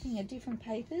because I'm looking at different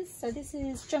papers. So this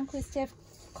is Junk with Steph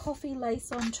Coffee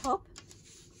Lace on top.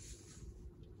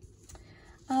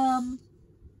 And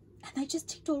they just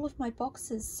ticked all of my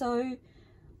boxes. So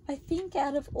I think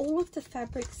out of all of the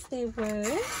fabrics there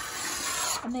were,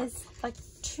 and there's like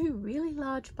 2 really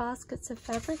large baskets of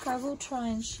fabric. I will try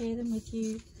and share them with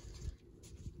you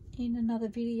in another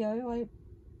video.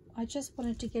 I just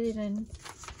wanted to get in and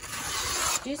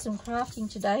do some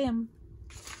crafting today and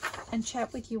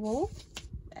chat with you all.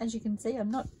 As you can see,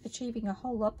 I'm not achieving a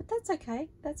whole lot, but that's okay.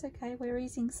 That's okay. We're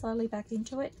easing slowly back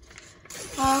into it.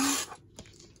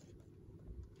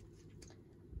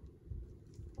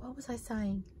 What was I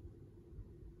saying?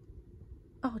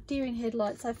 Oh, deer in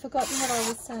headlights. I've forgotten what I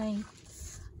was saying.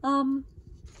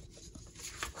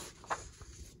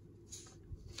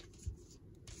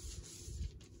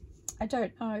 I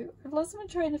don't know. I've lost my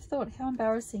train of thought. How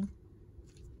embarrassing.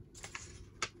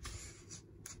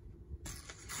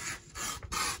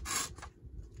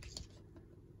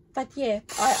 But yeah,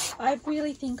 I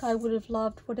really think I would have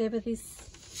loved whatever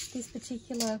this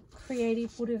particular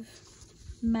creative would have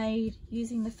made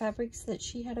using the fabrics that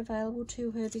she had available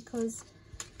to her, because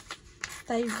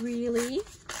they really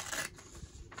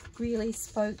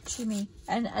spoke to me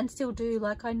and still do.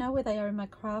 Like, I know where they are in my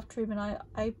craft room, and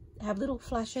I have little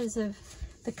flashes of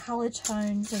the colour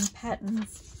tones and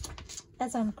patterns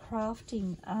as I'm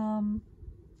crafting,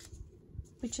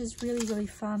 which is really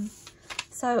fun.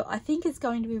 So I think it's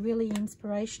going to be really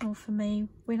inspirational for me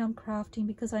when I'm crafting,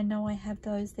 because I know I have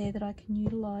those there that I can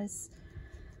utilise.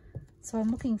 So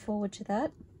I'm looking forward to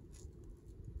that.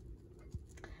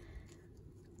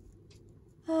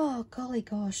 Oh, golly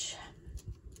gosh.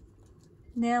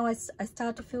 Now I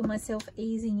start to feel myself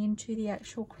easing into the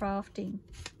actual crafting.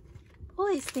 All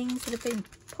these things that have been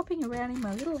popping around in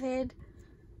my little head.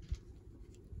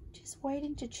 Just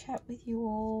waiting to chat with you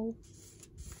all.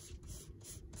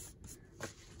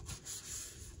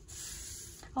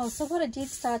 Oh, so what I did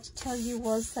start to tell you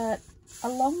was that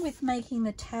along with making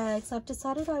the tags, I've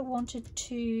decided I wanted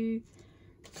to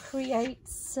create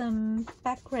some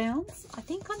backgrounds. I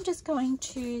think I'm just going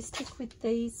to stick with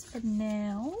these for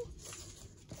now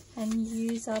and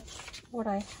use up what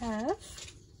I have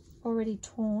already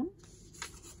torn.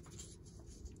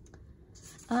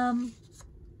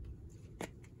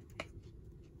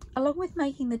 Along with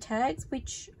making the tags,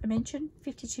 which I mentioned,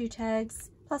 52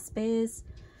 tags plus spares,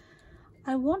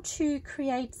 I want to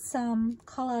create some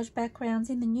collage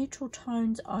backgrounds in the neutral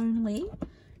tones only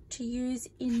to use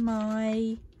in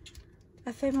my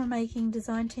ephemera making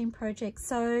design team project.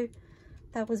 So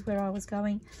that was where I was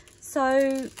going.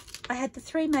 So I had the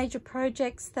 3 major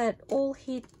projects that all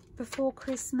hit before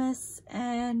Christmas,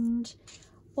 and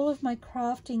all of my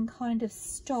crafting kind of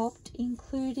stopped,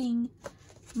 including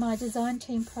my design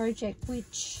team project,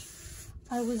 which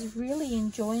I was really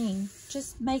enjoying,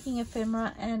 just making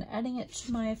ephemera and adding it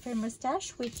to my ephemera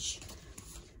stash, which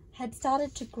had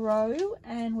started to grow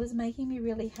and was making me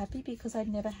really happy because I'd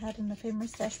never had an ephemera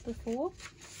stash before.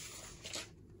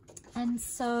 And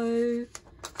so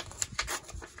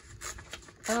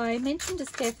I mentioned to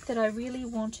Steph that I really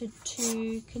wanted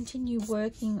to continue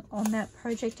working on that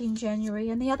project in January.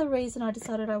 And the other reason I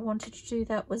decided I wanted to do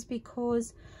that was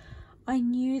because I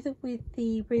knew that with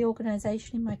the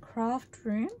reorganization in my craft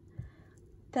room,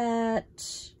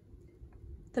 that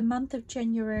the month of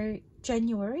January,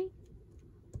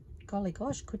 golly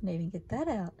gosh, couldn't even get that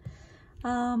out,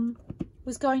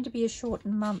 was going to be a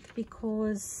shortened month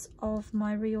because of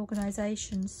my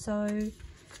reorganization. So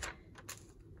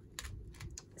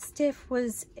Steph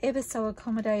was ever so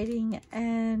accommodating,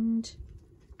 and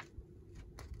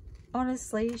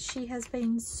honestly, she has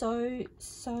been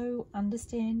so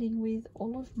understanding with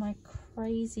all of my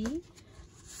crazy.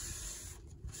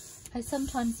 I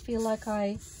sometimes feel like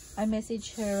I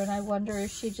message her and I wonder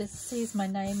if she just sees my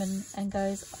name and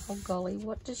goes, oh golly,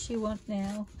 what does she want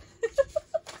now?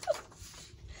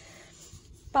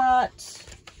 But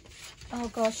oh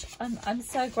gosh, I'm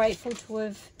so grateful to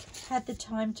have had the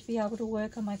time to be able to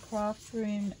work on my craft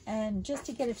room, and just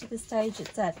to get it to the stage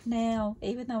it's at now,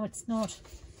 even though it's not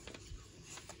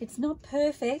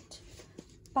perfect,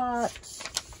 but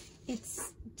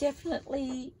it's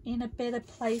definitely in a better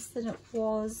place than it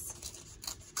was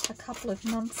a couple of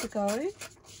months ago,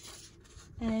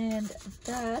 and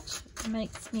that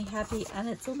makes me happy. And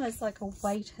it's almost like a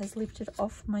weight has lifted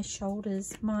off my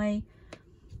shoulders. My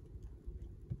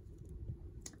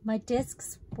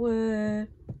desks were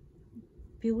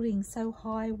building so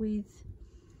high with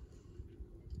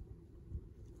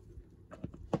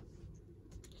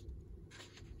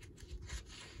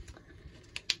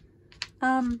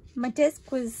my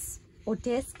desk was, or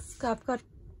desks, I've got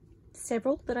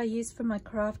several that I use for my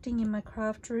crafting in my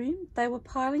craft room. They were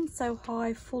piling so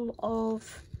high full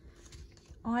of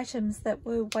items that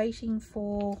were waiting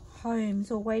for homes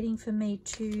or waiting for me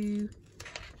to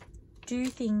do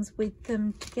things with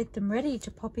them to get them ready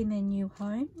to pop in their new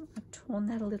home. I've torn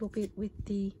that a little bit with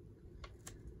the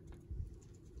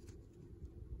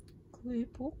glue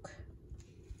book.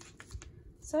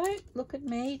 So look at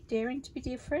me daring to be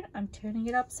different. I'm turning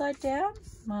it upside down.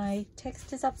 My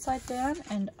text is upside down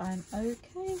and I'm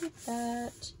okay with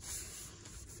that.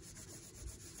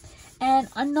 And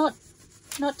I'm not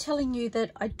telling you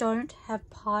that I don't have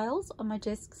piles on my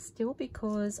desk still,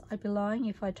 because I'd be lying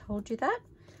if I told you that.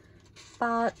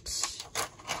 But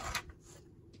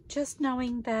just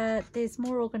knowing that there's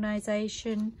more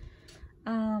organization,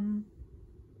 the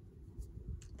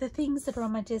things that are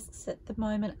on my desks at the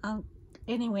moment aren't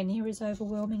anywhere near as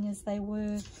overwhelming as they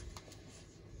were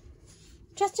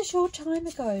just a short time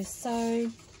ago. So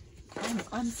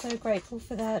I'm so grateful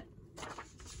for that.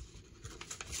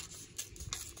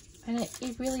 And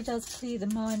it really does clear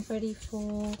the mind, ready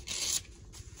for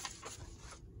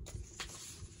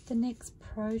the next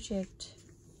project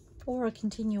or a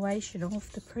continuation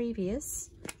of the previous.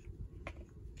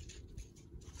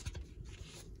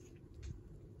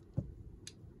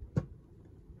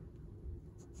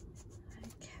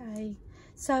 Okay,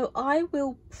 so I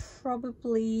will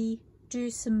probably do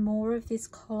some more of this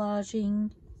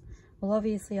collaging. Well,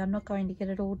 obviously I'm not going to get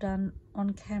it all done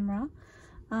on camera,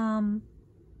 and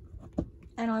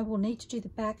I will need to do the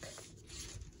back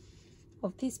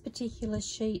of this particular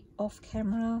sheet off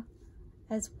camera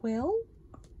as well.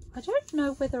 I don't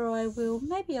know whether I will.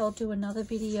 Maybe I'll do another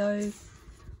video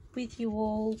with you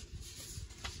all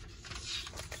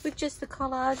with just the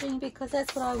collaging, because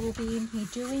that's what I will be in here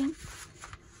doing.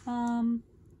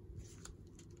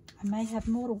 I may have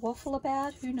more to waffle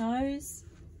about, who knows.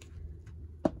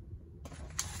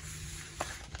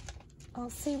 I'll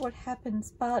see what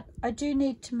happens, but I do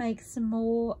need to make some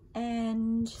more,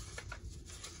 and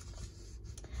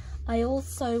I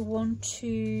also want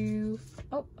to,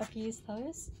 oh, I've used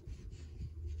those.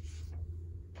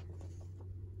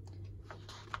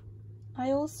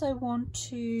 I also want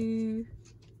to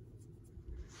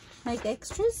make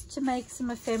extras to make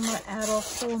some ephemera out of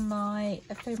for my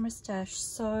ephemera stash.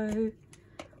 So I'm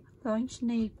going to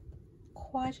need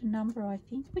quite a number, I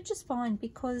think, which is fine,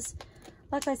 because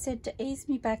like I said, to ease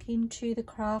me back into the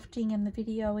crafting and the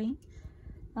videoing,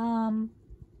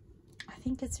 I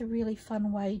think it's a really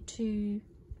fun way to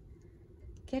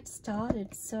get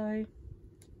started. So,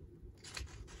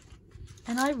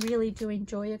 and I really do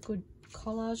enjoy a good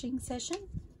collaging session.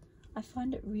 I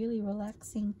find it really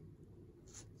relaxing.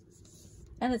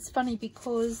 And it's funny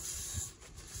because,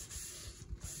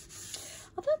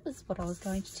 oh, that was what I was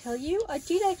going to tell you. I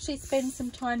did actually spend some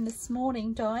time this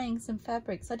morning dyeing some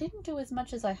fabrics. I didn't do as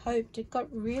much as I hoped. It got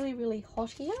really, really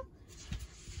hot here.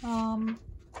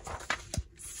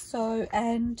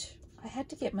 And I had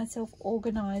to get myself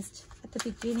organized at the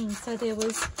beginning. So there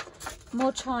was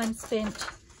more time spent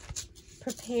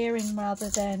preparing rather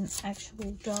than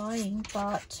actual dyeing.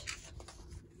 But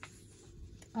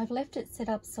I've left it set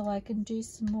up so I can do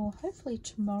some more, hopefully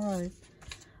tomorrow,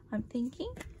 I'm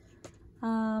thinking.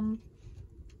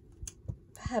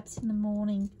 Perhaps in the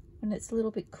morning when it's a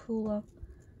little bit cooler.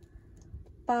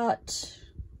 But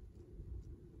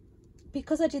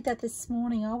because I did that this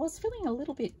morning, I was feeling a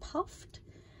little bit puffed.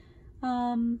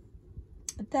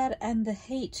 That and the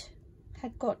heat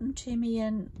had gotten to me,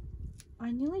 and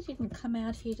I nearly didn't come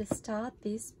out here to start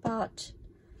this, but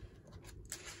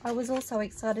I was also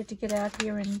excited to get out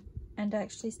here and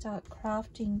actually start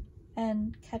crafting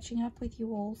and catching up with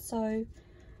you all. So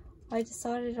I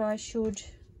decided I should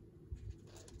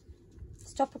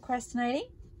stop procrastinating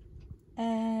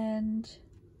and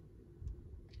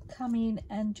come in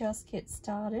and just get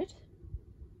started.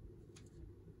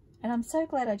 And I'm so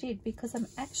glad I did, because I'm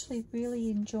actually really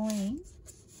enjoying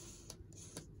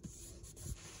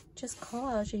just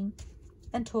collaging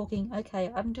and talking. Okay,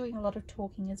 I'm doing a lot of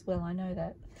talking as well, I know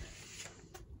that.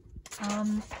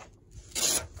 I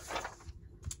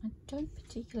don't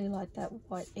particularly like that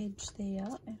white edge there,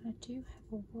 and I do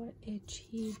have a white edge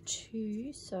here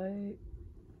too, so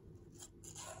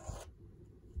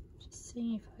just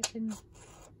seeing if I can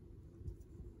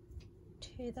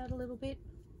tear that a little bit.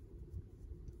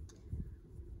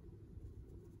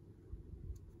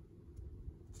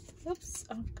 Oops,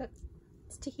 I've got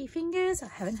sticky fingers. I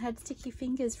haven't had sticky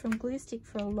fingers from glue stick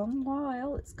for a long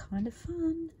while. It's kind of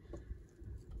fun.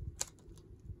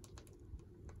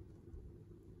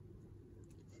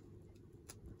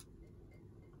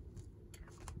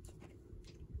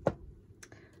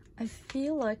 I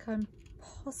feel like I'm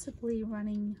possibly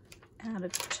running out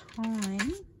of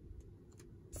time,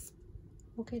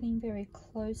 or getting very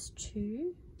close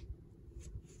to.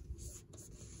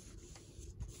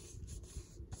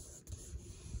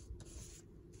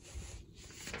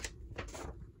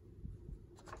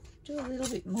 Do a little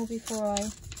bit more before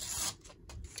I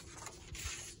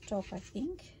stop, I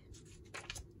think.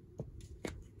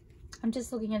 I'm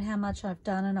just looking at how much I've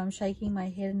done and I'm shaking my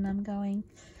head and I'm going,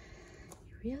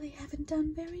 you really haven't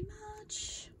done very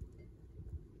much.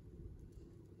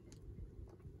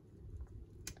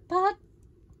 But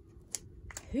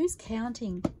who's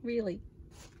counting, really?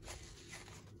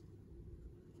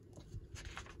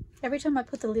 Every time I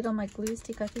put the lid on my glue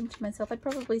stick, I think to myself, I'd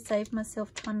probably save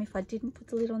myself time if I didn't put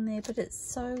the lid on there, but it's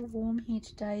so warm here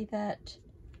today that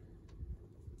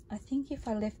I think if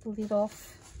I left the lid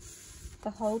off the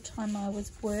whole time I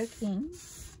was working,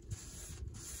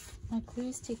 my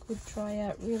glue stick would dry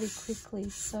out really quickly.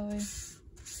 So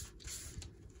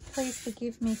please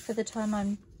forgive me for the time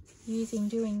I'm using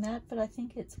doing that, but I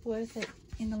think it's worth it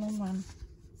in the long run.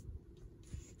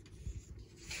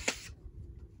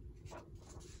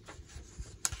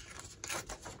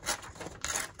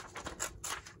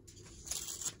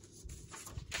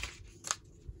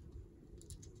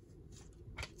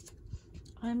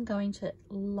 I'm going to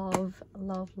love,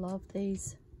 love, love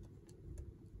these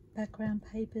background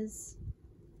papers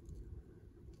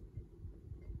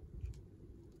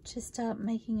to start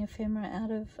making ephemera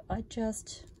out of.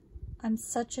 I'm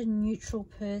such a neutral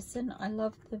person. I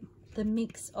love the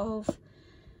mix of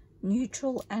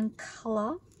neutral and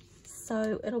colour,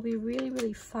 so it'll be really,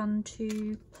 really fun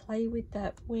to play with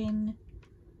that when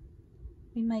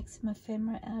we make some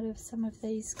ephemera out of some of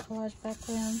these collage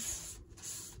backgrounds.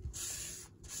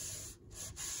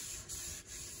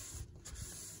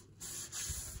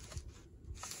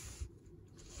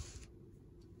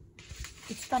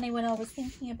 It's funny, when I was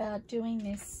thinking about doing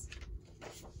this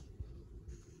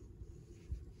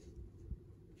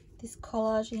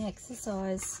collaging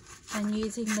exercise and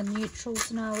using the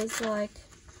neutrals, and I was like,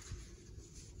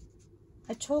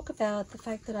 I talk about the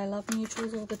fact that I love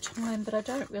neutrals all the time, but I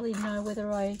don't really know whether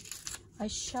I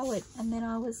show it. And then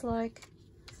I was like,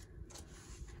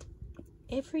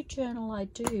 every journal I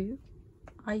do,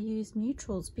 I use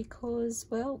neutrals because,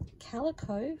 well,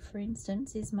 calico, for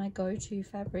instance, is my go-to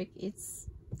fabric. It's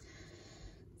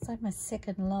like my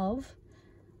second love.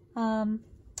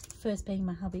 First being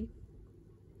my hubby.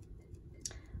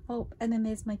 Oh, and then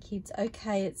there's my kids.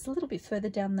 Okay, it's a little bit further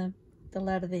down the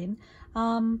ladder then.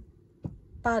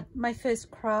 But my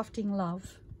first crafting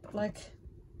love. Like,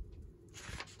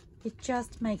 it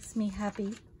just makes me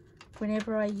happy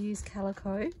whenever I use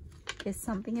calico. There's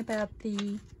something about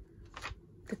the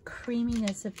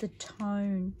creaminess of the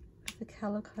tone of the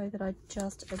calico that I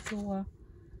just adore.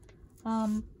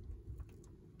 And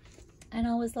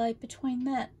I was like, between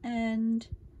that and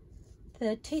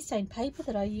the tea stain paper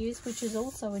that I use, which is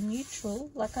also a neutral,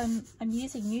 like I'm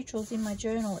using neutrals in my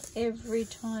journal every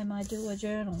time I do a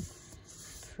journal,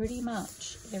 pretty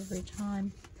much every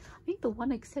time. I think the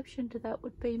one exception to that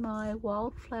would be my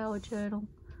wildflower journal,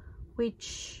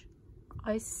 which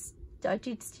I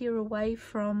did steer away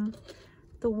from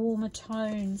the warmer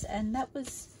tones, and that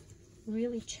was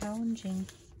really challenging.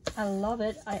 I love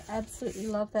it. I absolutely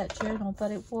love that journal, but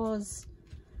it was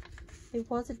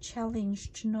a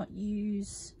challenge to not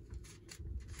use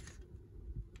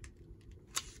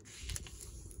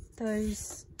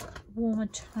those warmer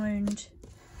toned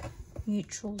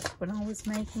neutrals when I was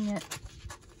making it.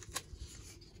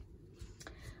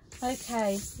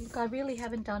 Okay, look, I really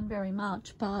haven't done very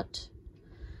much, but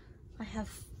I have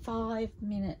 5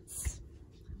 minutes.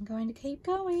 I'm going to keep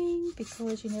going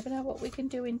because you never know what we can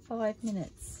do in 5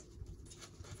 minutes.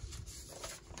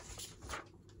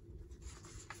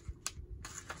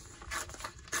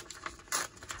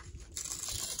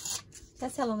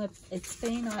 That's how long it's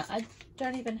been. I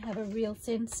don't even have a real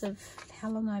sense of how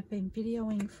long I've been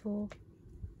videoing for.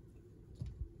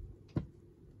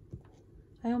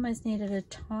 I almost needed a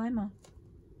timer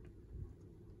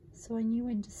so I knew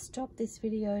when to stop this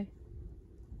video.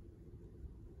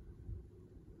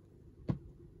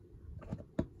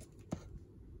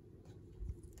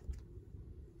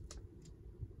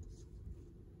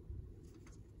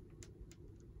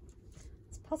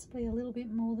 Possibly a little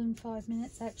bit more than 5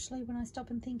 minutes actually when I stop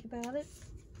and think about it.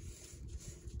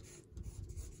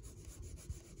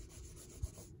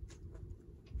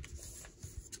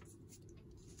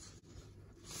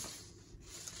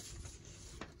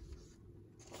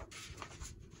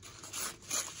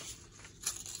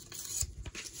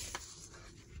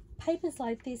 papers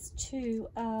like this too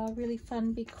are really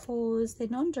fun because they're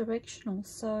non-directional,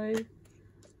 so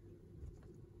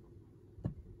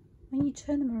when you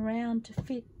turn them around to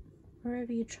fit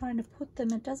wherever you're trying to put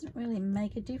them, it doesn't really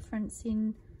make a difference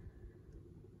in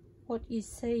what you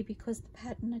see, because the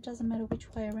pattern, it doesn't matter which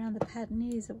way around the pattern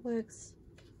is, it works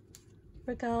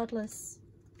regardless.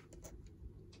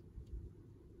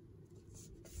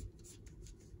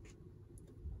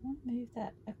 I'll move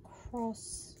that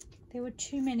across. There were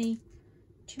too many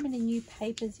new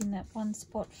papers in that one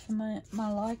spot for my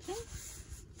liking.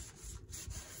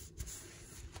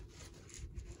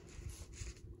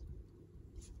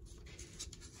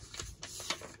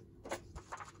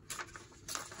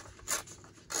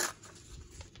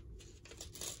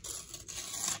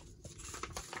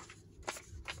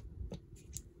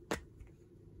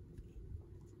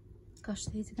 Gosh,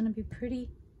 these are going to be pretty.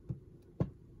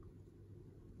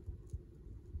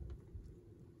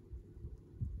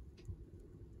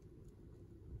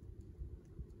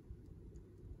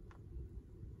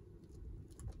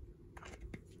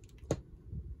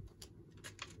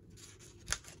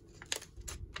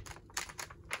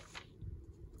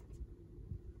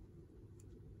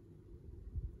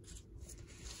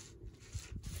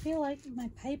 I feel like my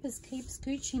papers keep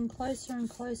scooching closer and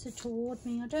closer toward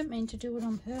me. I don't mean to do it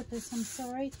on purpose, I'm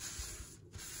sorry.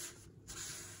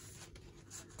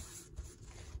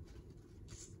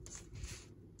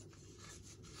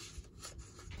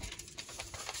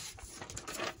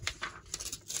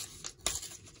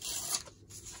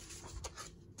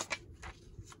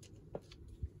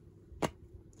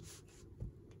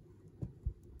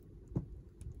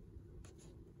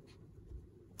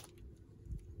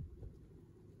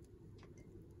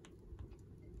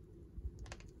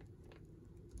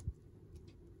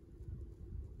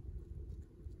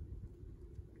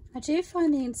 I do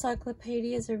find the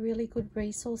encyclopedias a really good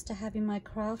resource to have in my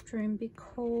craft room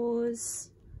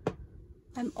because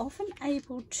I'm often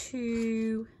able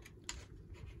to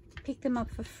pick them up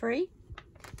for free.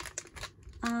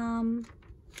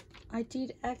 I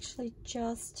did actually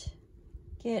just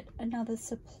get another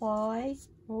supply,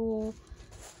 or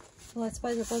well, I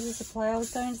suppose it was a supply. I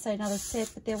was going to say another set,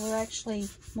 but there were actually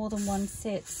more than one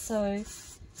set, so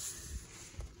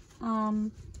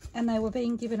and they were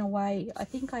being given away. I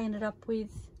think I ended up with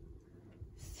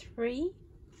 3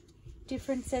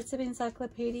 different sets of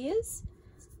encyclopedias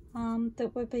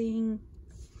that were being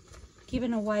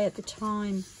given away at the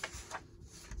time.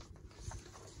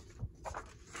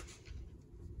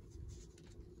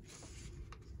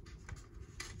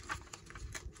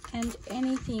 And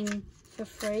anything for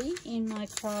free in my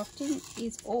crafting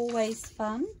is always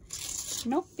fun.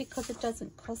 Not because it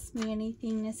doesn't cost me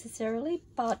anything necessarily,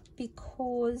 but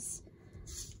because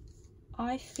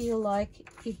I feel like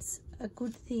it's a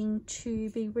good thing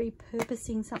to be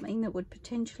repurposing something that would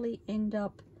potentially end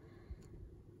up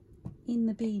in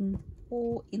the bin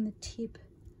or in the tip.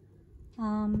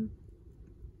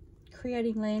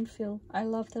 Creating landfill. I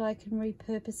love that I can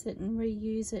repurpose it and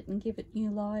reuse it and give it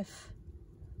new life.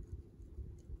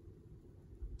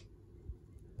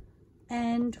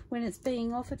 And when it's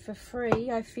being offered for free,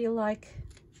 I feel like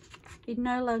it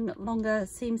no longer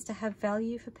seems to have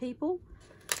value for people.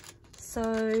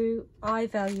 So I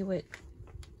value it.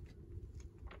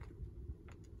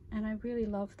 And I really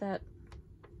love that.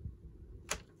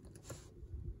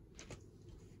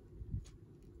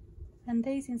 And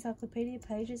these encyclopedia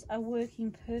pages are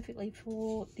working perfectly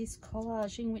for this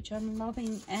collaging, which I'm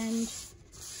loving, and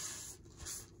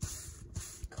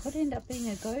could end up being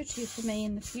a go-to for me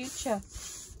in the future.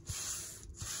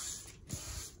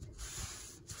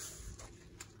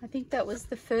 I think that was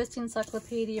the first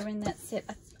encyclopedia in that set.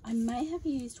 I may have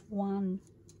used one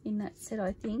in that set,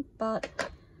 I think, but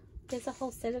there's a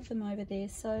whole set of them over there.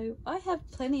 So I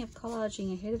have plenty of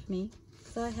collaging ahead of me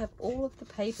because I have all of the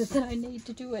paper that I need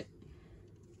to do it.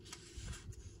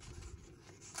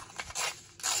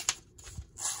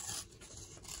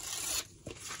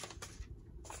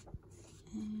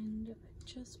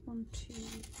 Just want to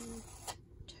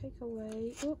take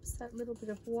away, oops, that little bit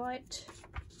of white.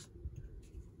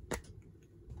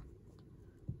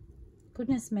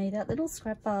 Goodness me, that little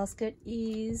scrap basket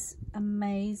is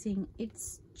amazing.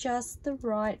 It's just the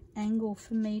right angle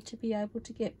for me to be able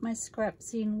to get my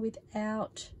scraps in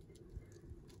without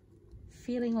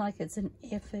feeling like it's an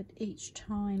effort each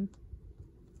time.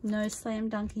 No slam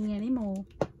dunking anymore.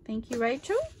 Thank you,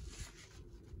 Rachel.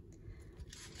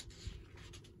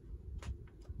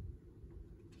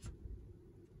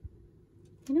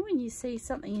 You know when you see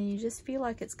something and you just feel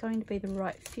like it's going to be the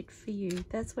right fit for you?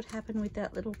 That's what happened with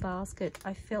that little basket.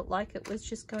 I felt like it was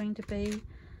just going to be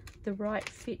the right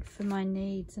fit for my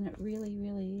needs, and it really,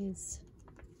 really is.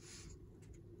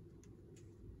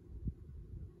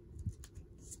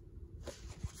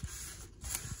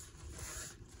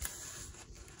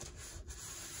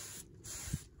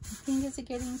 My fingers are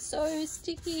getting so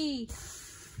sticky.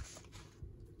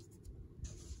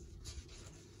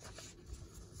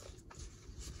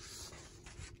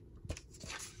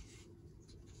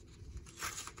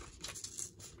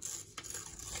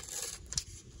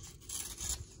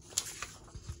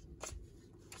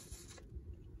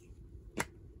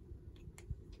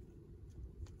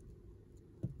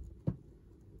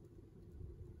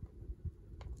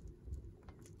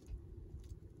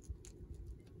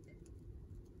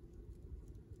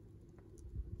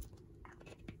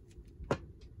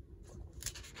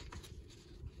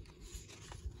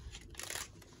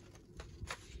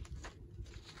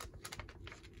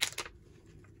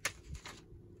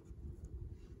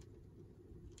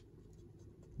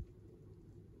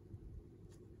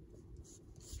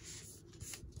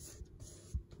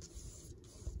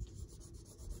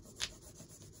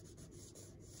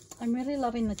 I'm really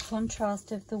loving the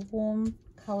contrast of the warm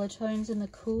colour tones and the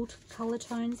cool colour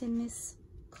tones in this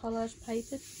collage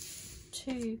paper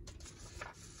too.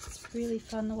 It's really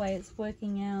fun the way it's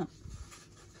working out.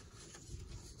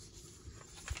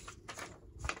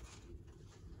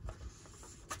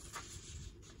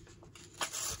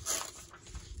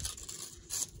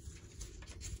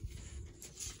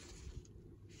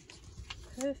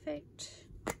 Perfect.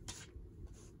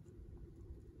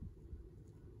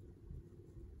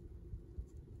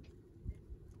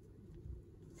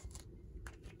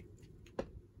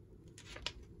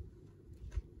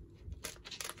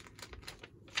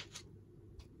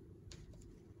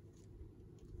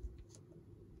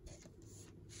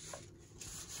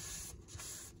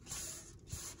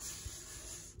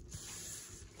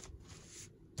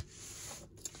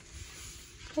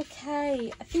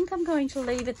 Okay, I think I'm going to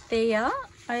leave it there.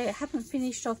 I haven't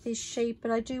finished off this sheet,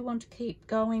 but I do want to keep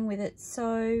going with it,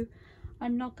 so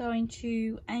I'm not going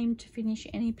to aim to finish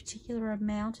any particular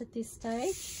amount at this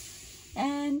stage.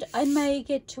 And I may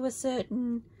get to a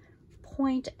certain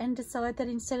point and decide that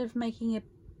instead of making it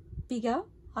bigger,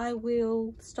 I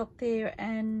will stop there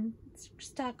and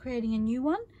start creating a new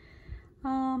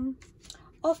one.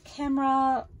 Off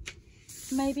camera,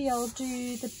 maybe I'll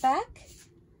do the back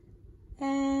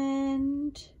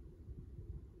and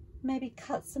maybe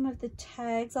cut some of the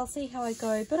tags. I'll see how I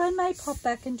go, but I may pop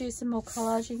back and do some more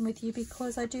collaging with you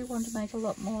because I do want to make a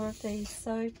lot more of these.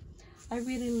 So I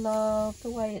really love the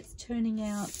way it's turning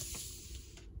out.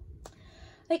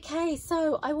 Okay,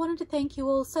 so I wanted to thank you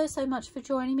all so much for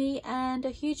joining me, and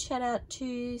a huge shout out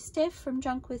to Steph from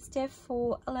Junk with Steph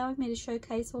for allowing me to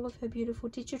showcase all of her beautiful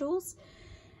digitals.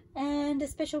 And a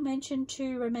special mention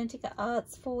to Romantica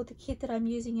Arts for the kit that I'm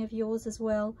using of yours as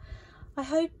well. I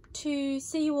hope to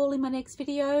see you all in my next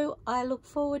video. I look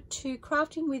forward to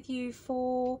crafting with you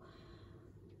for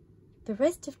the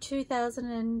rest of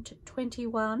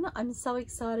 2021. I'm so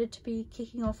excited to be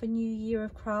kicking off a new year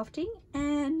of crafting,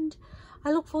 and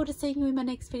I look forward to seeing you in my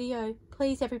next video.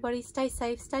 Please everybody, stay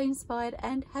safe, stay inspired,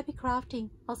 and happy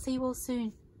crafting. I'll see you all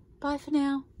soon. Bye for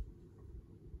now.